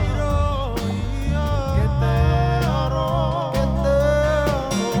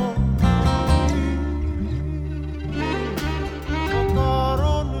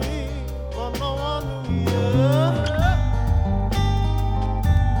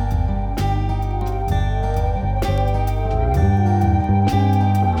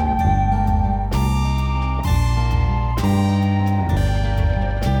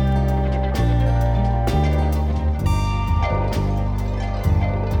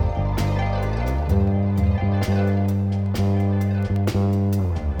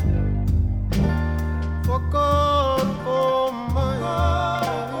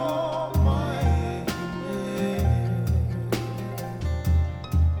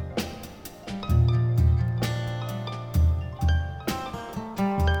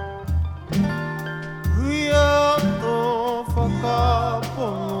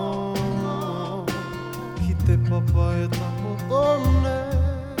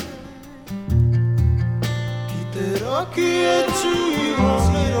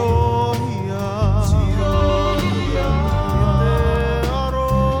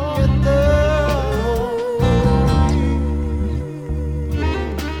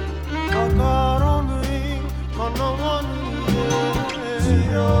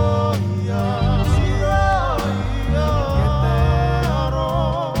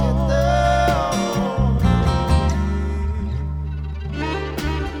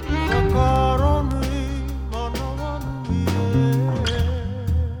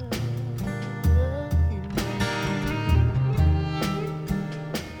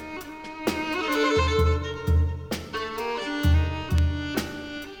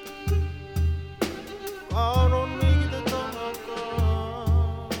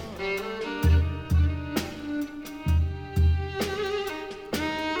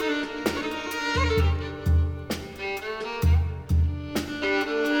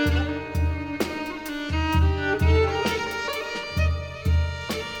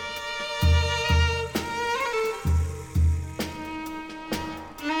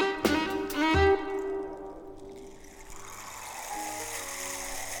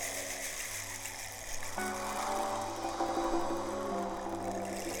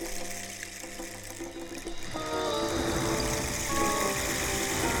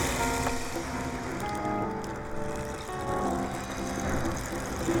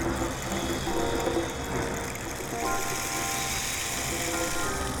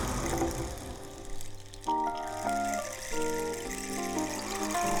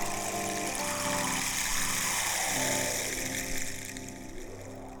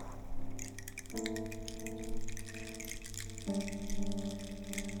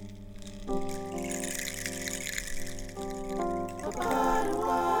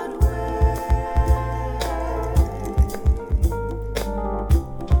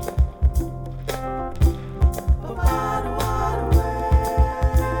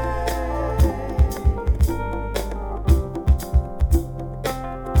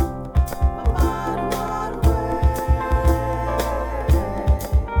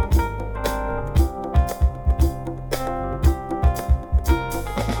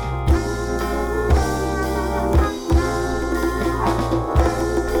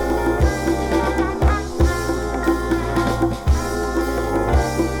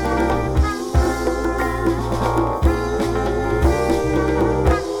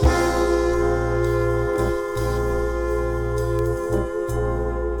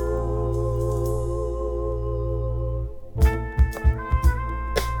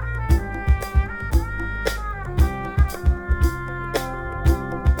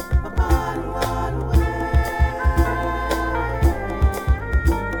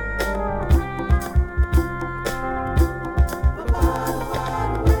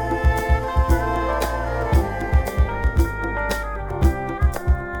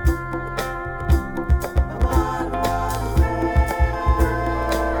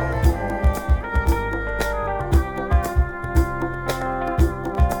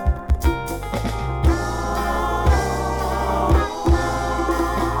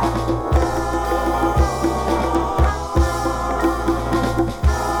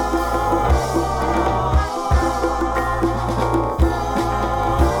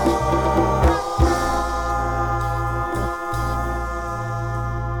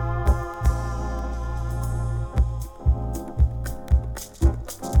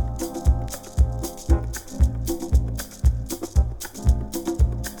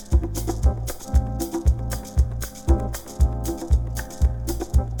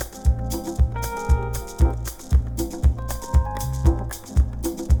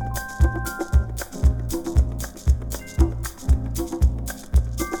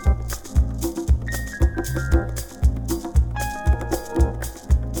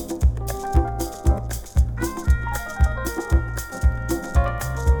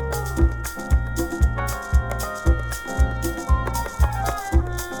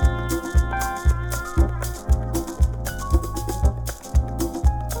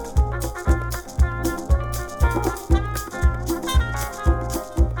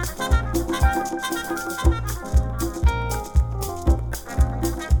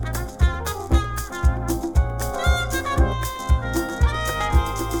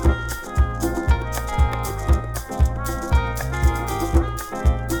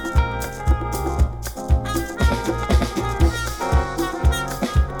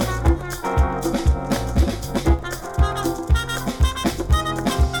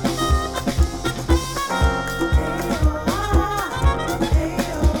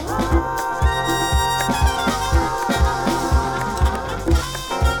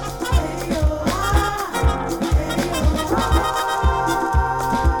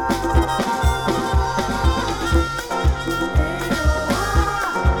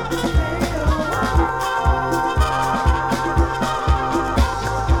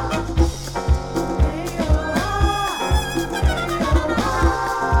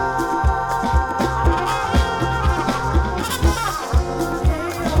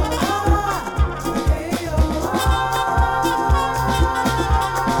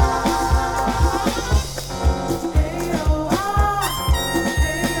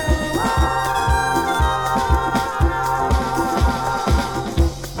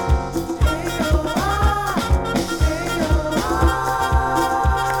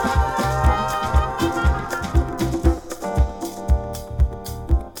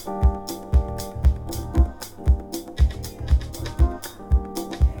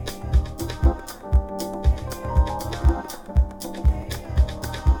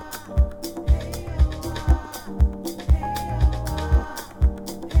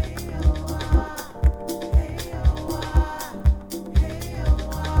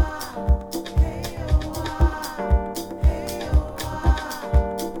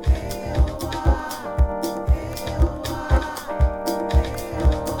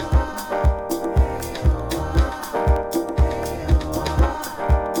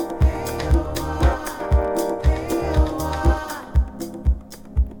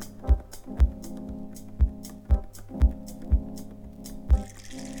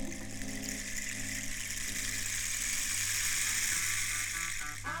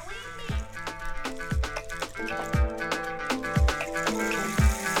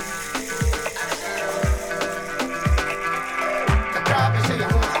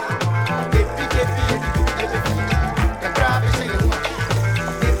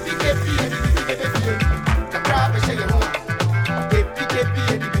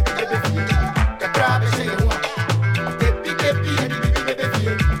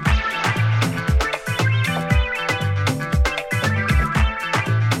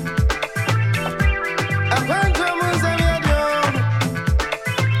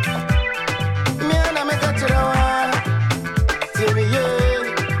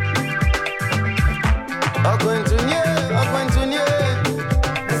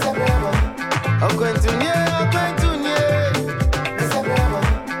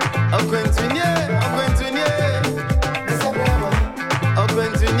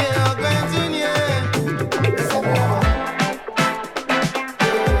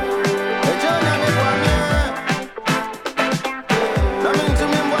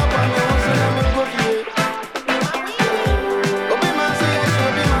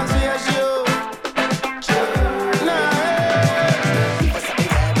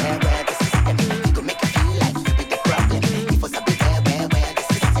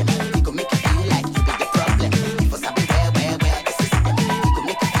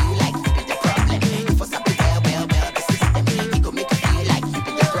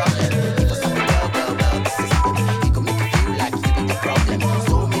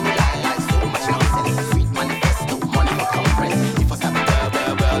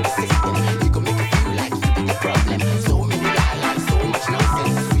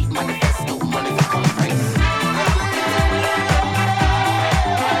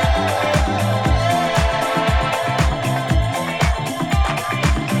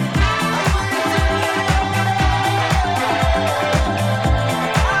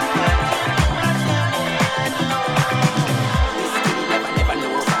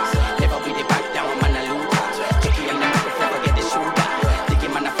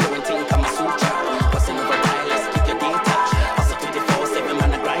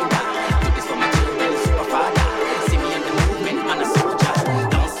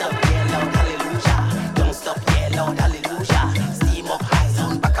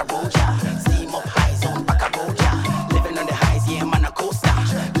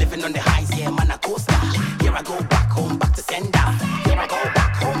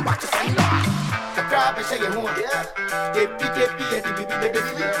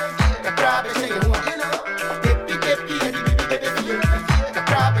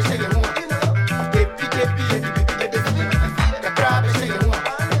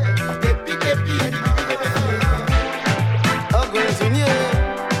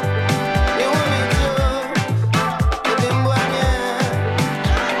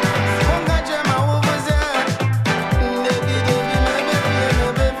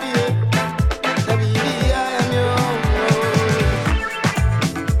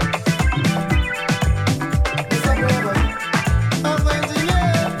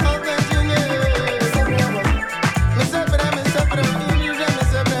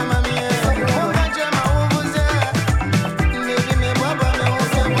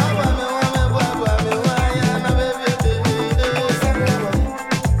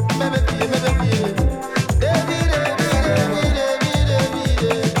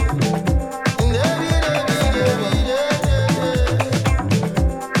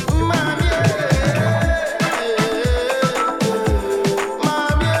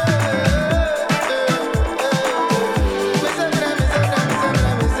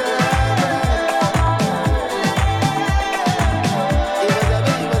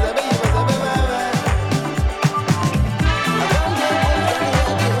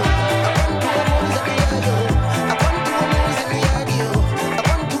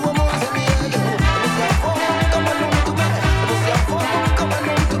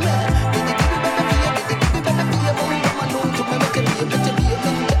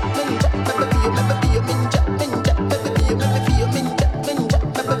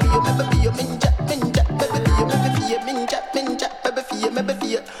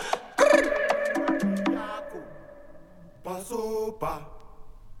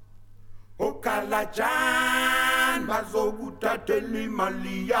 Okalajan bazokuthathela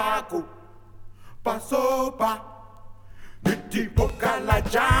imali yakho basopa Niti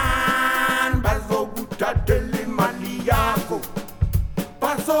okalajan bazokuthathela imali yakho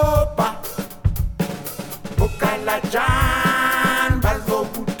basopa Okalajan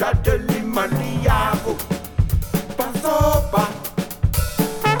bazokuthathela imali yakho basopa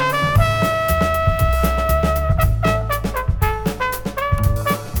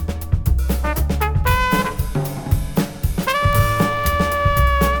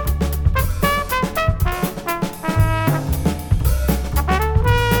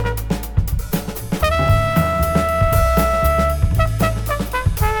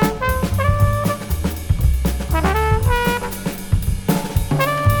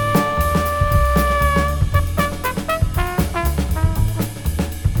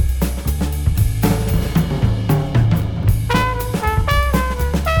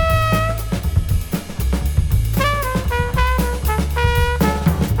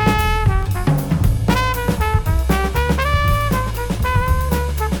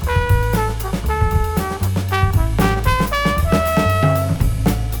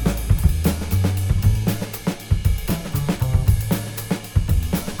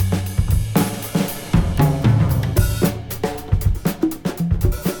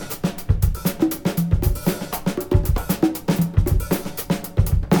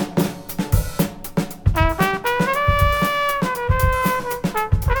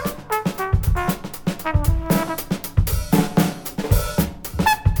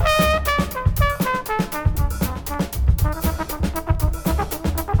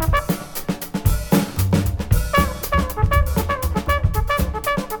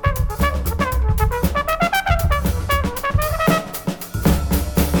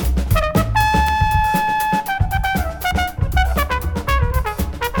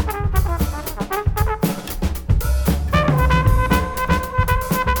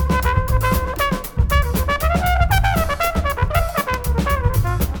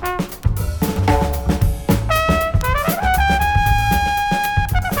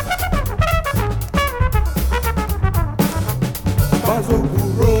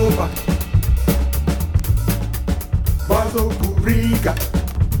Bazokubriga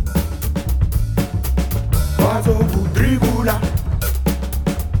Bazokudribula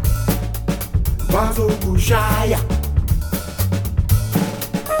Bazokushaya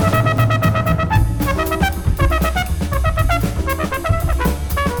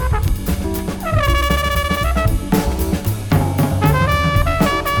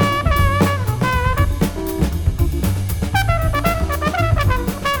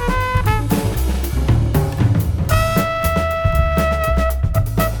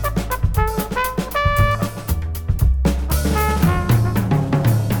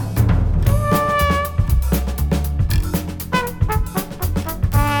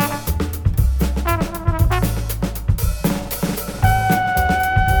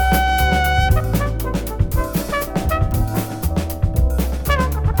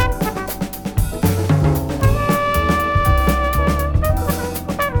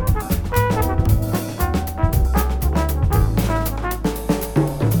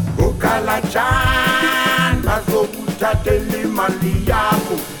Okalajan bazokuthathela imali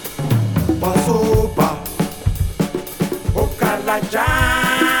yakho basopa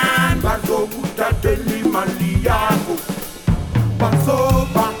Okalajan bazokuthathela imali yakho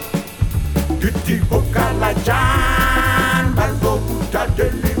basopa Ngithi Okalajan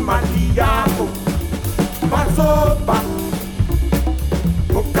bazokuthathela imali yakho basopa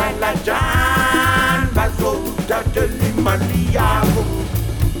Okalajan bazokuthathela imali yakho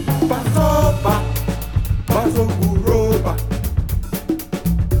Basopa, bazokuroba,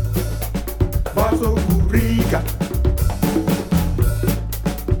 bazokuriga,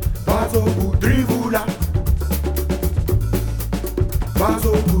 bazokudribula,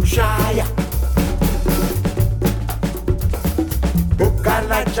 bazokushaya.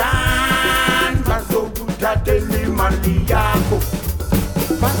 Okalajan bazokuthathela imali yakho.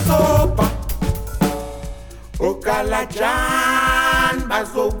 Basopa, Okalajan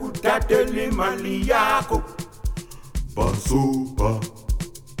bazokuthathela imali yakho basopa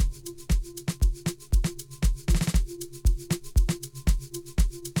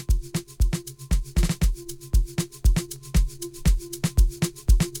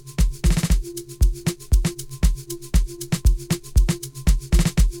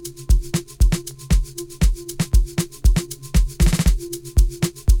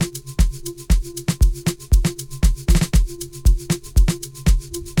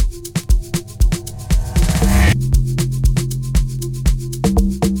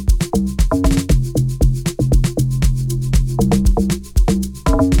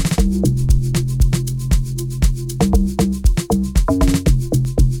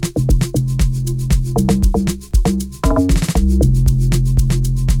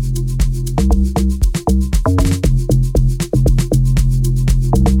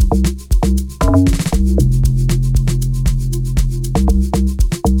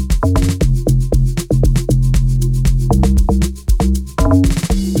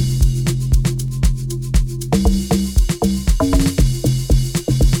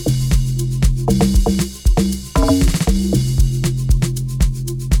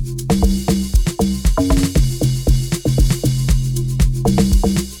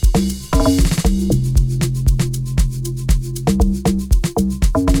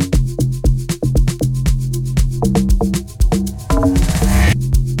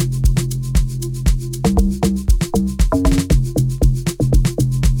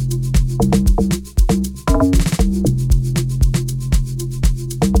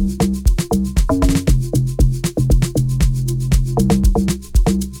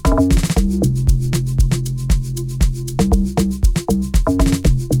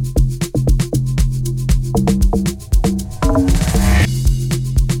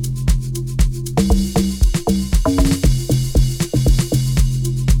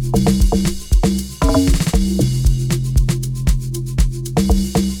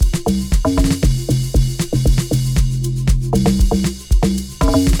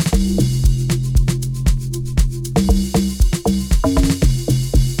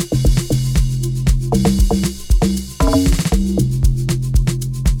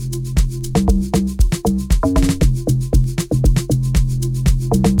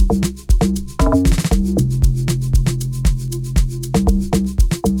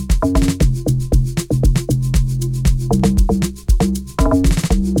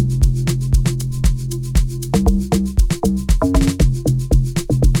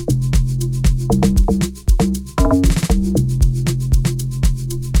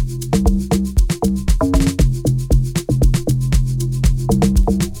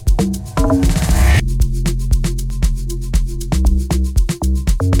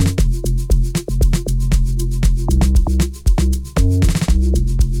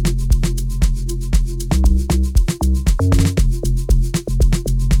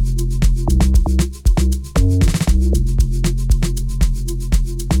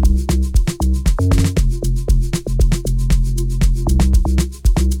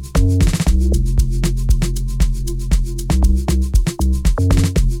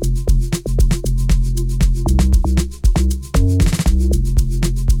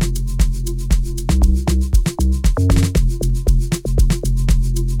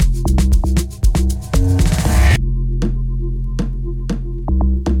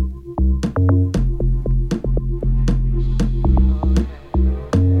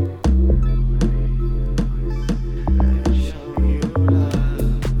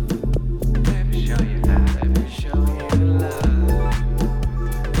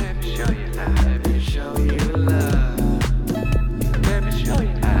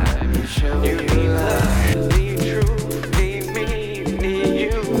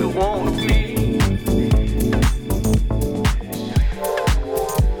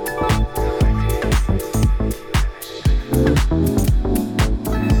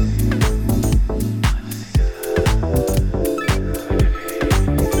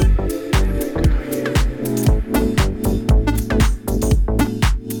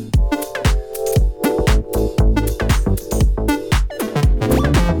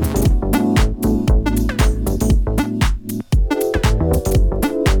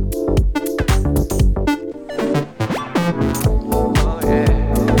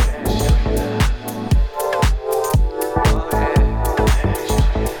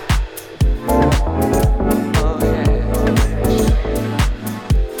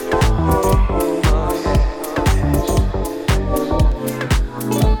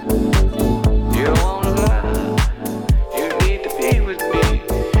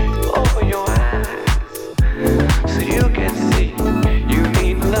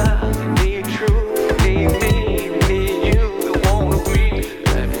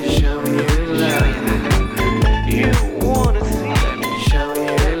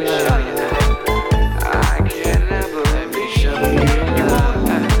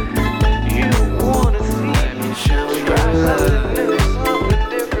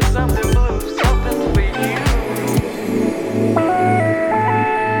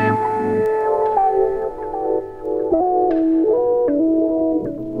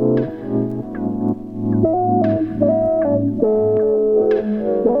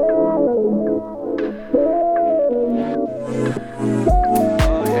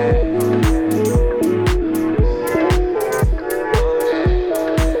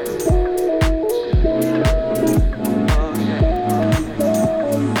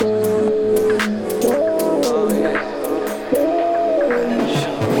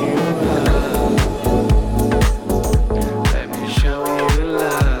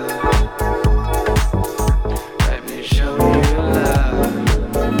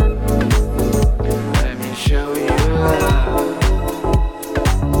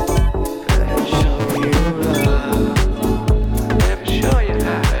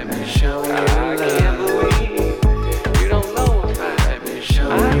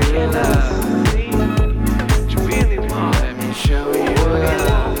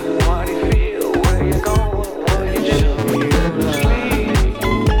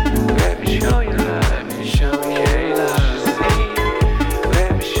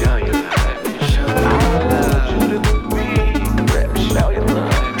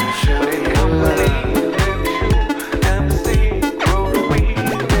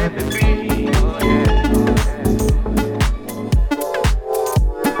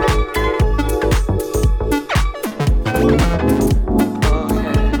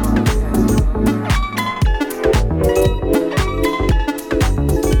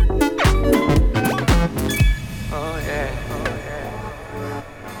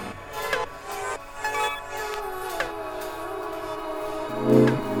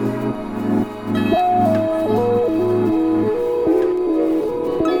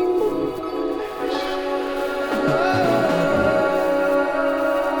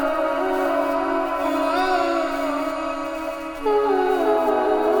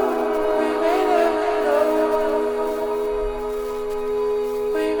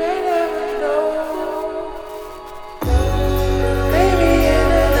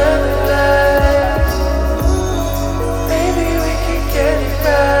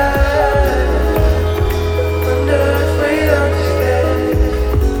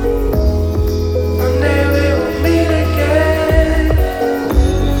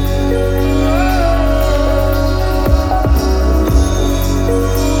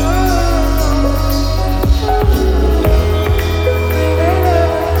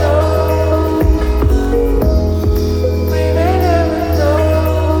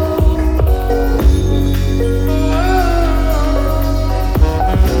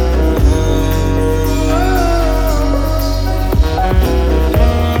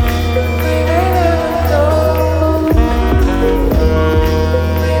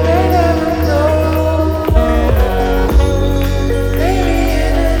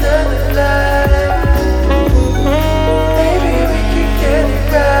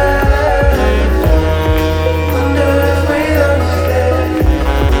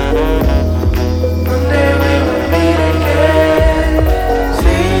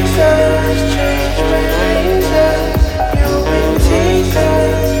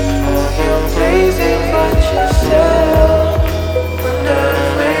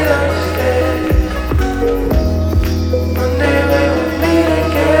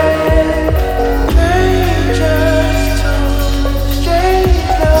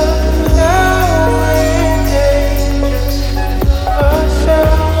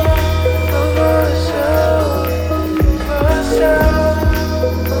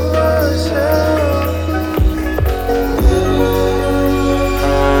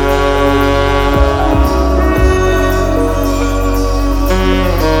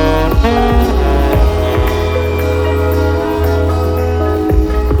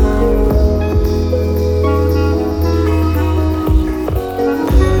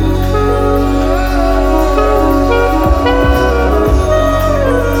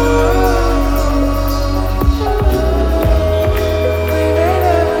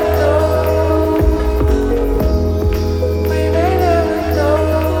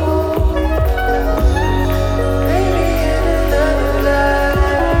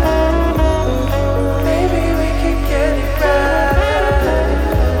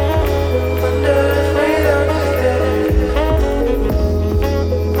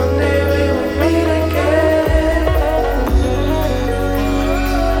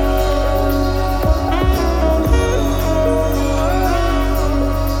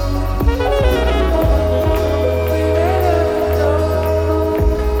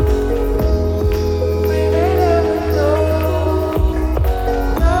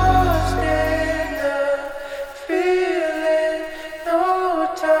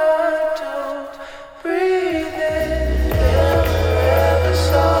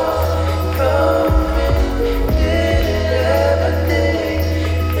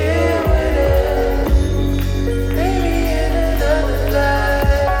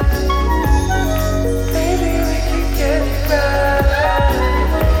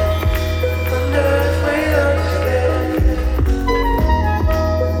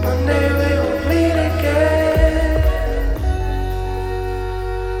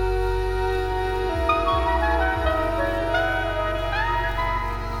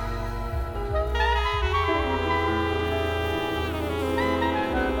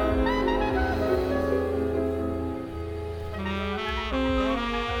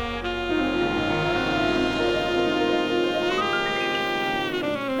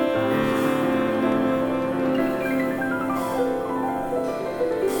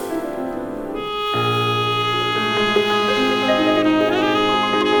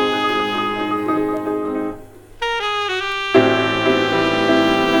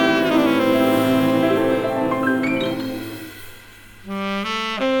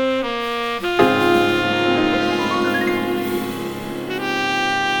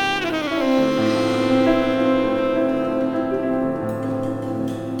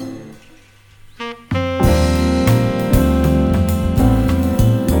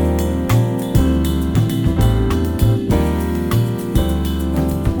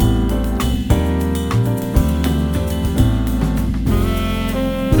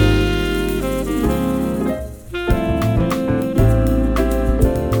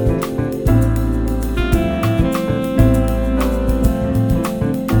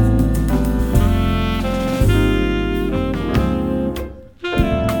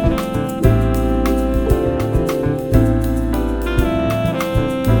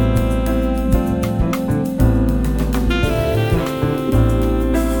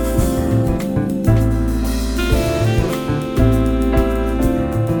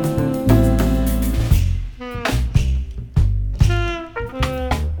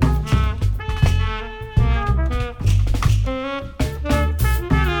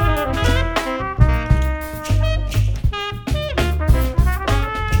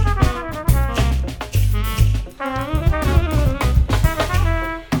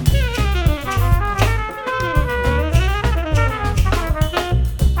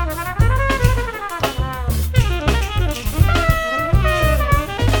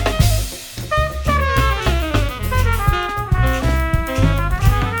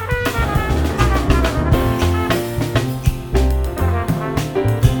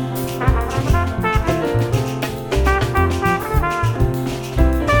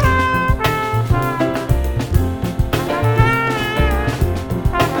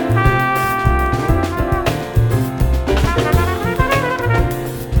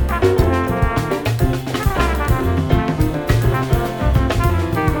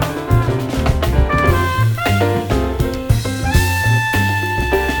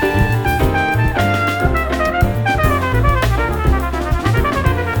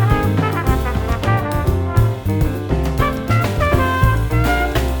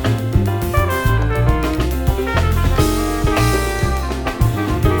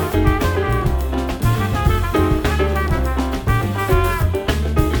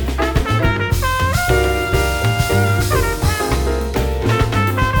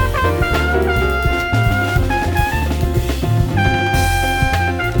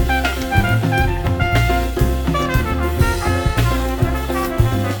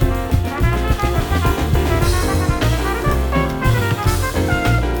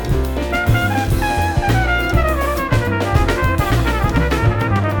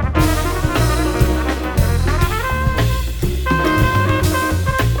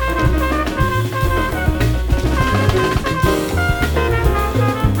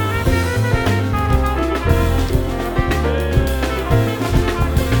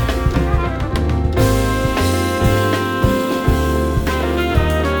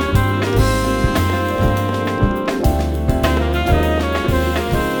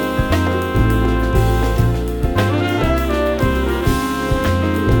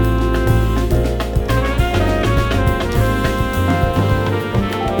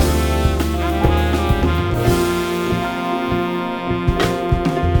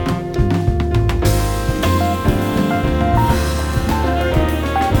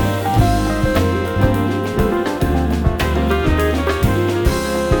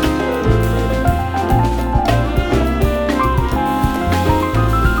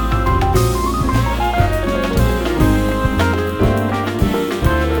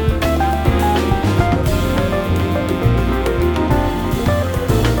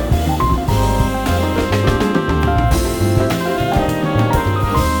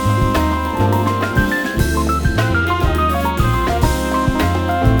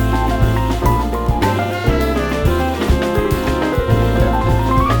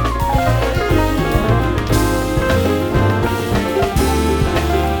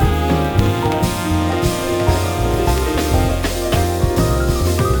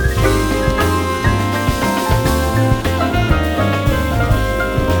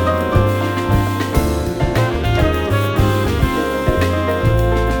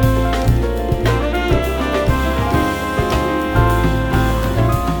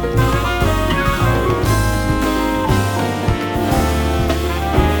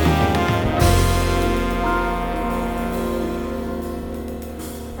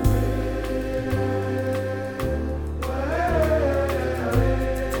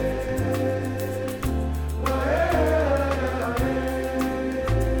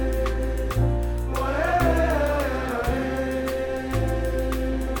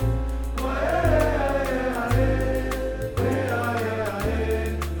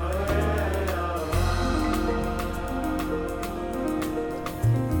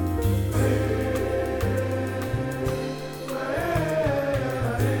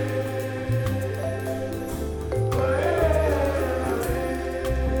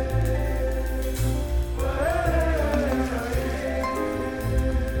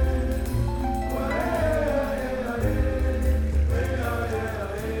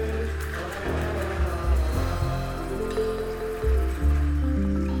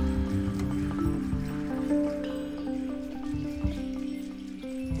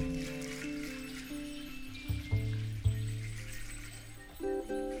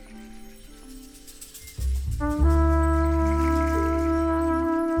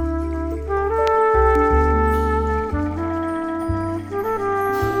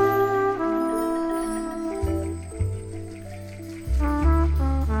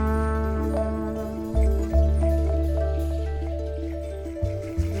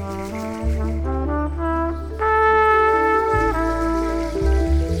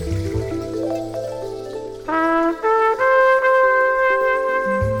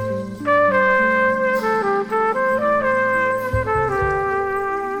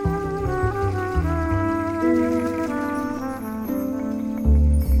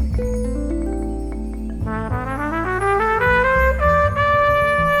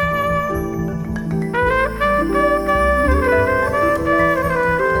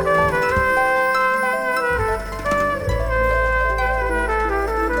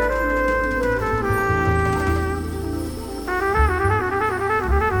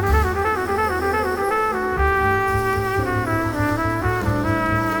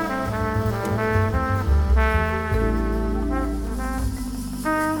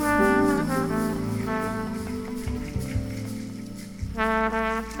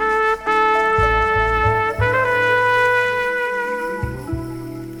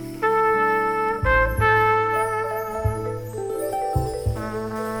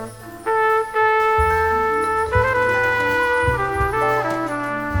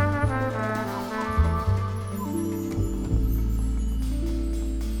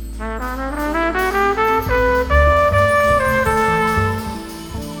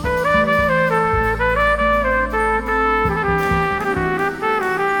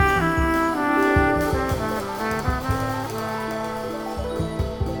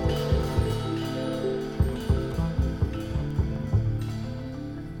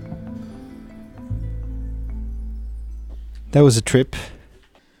That was a trip.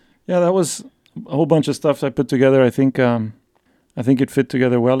 Yeah, that was a whole bunch of stuff I put together. I think it fit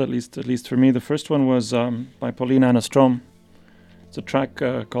together well, at least for me. The first one was by Paulina Anna Strom. It's a track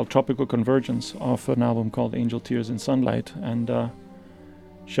called Tropical Convergence off an album called Angel Tears in Sunlight. And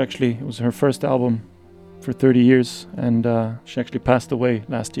it was her first album for 30 years. And she actually passed away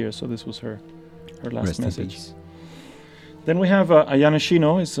last year. So this was her last Rest message. Then we have Ayane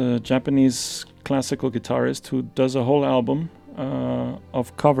Shino. Is a Japanese classical guitarist who does a whole album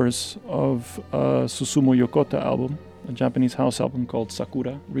of covers of Susumu Yokota album, a Japanese house album called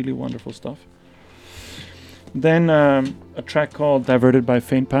Sakura. Really wonderful stuff. Then a track called Diverted by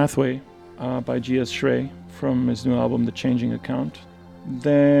Faint Pathway by G.S. Shrey from his new album The Changing Account.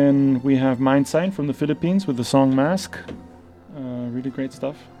 Then we have Mind Sign from the Philippines with the song Mask. Really great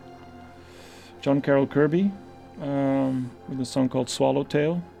stuff. John Carroll Kirby with a song called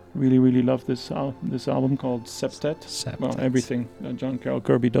Swallowtail. Really love this album called Septet. Well, everything that John Carroll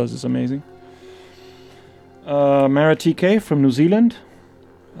Kirby does is amazing. Mara TK from New Zealand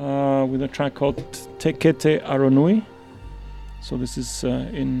with a track called Tekete Aronui. So this is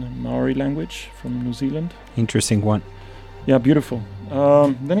in Maori language from New Zealand. Interesting one. Yeah, beautiful.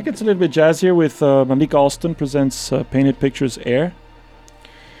 Then it gets a little bit jazzier with Malik Alston presents Painted Pictures Air.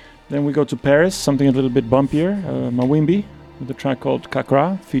 Then we go to Paris, something a little bit bumpier, Mawimbi with a track called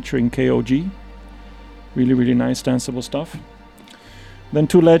Kakra featuring KOG. Really nice danceable stuff. Then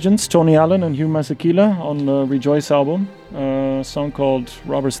two legends, Tony Allen and Hugh Masekela on the Rejoice album, a song called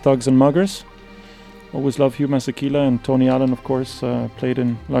Robbers, Thugs and Muggers. Always love Hugh Masekela, and Tony Allen, of course, played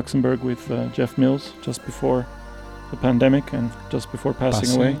in Luxembourg with Jeff Mills just before the pandemic and just before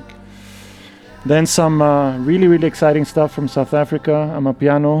passing away. Then some really exciting stuff from South Africa.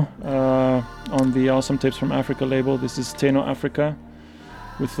 Amapiano on the Awesome Tapes from Africa label. This is Teno Africa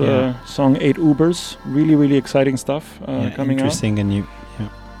with the song 8 Ubers. Really exciting stuff coming interesting out. And new.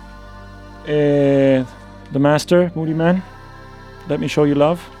 The Master, Moody Man, Let Me Show You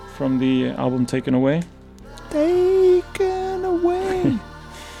Love from the album Taken Away. Taken Away.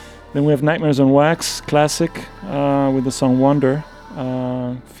 Then we have Nightmares on Wax, classic, with the song Wonder,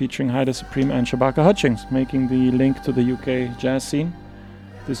 featuring Haida Supreme and Shabaka Hutchings, making the link to the UK jazz scene.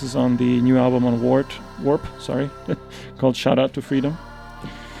 This is on the new album on Warp, called Shout Out to Freedom.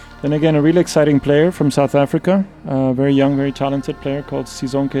 Then again, a really exciting player from South Africa, very young, very talented player called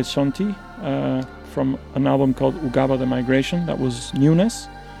Sizonke Shonti, from an album called Ugaba the Migration. That was Newness,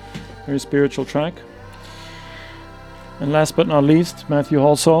 very spiritual track. And last but not least, Matthew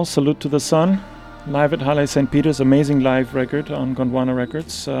Halsall, Salute to the Sun, live at Halle St. Peter's, amazing live record on Gondwana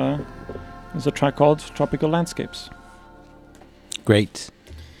Records. There's a track called Tropical Landscapes. Great.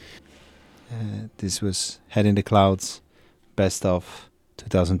 This was Head in the Clouds, best of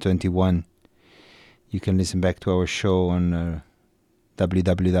 2021. You can listen back to our show on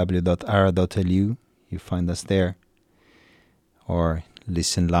www.ara.lu. You find us there. Or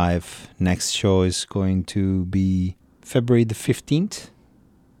listen live. Next show is going to be February the 15th.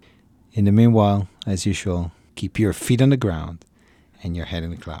 In the meanwhile, as usual, keep your feet on the ground and your head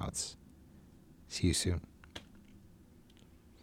in the clouds. See you soon.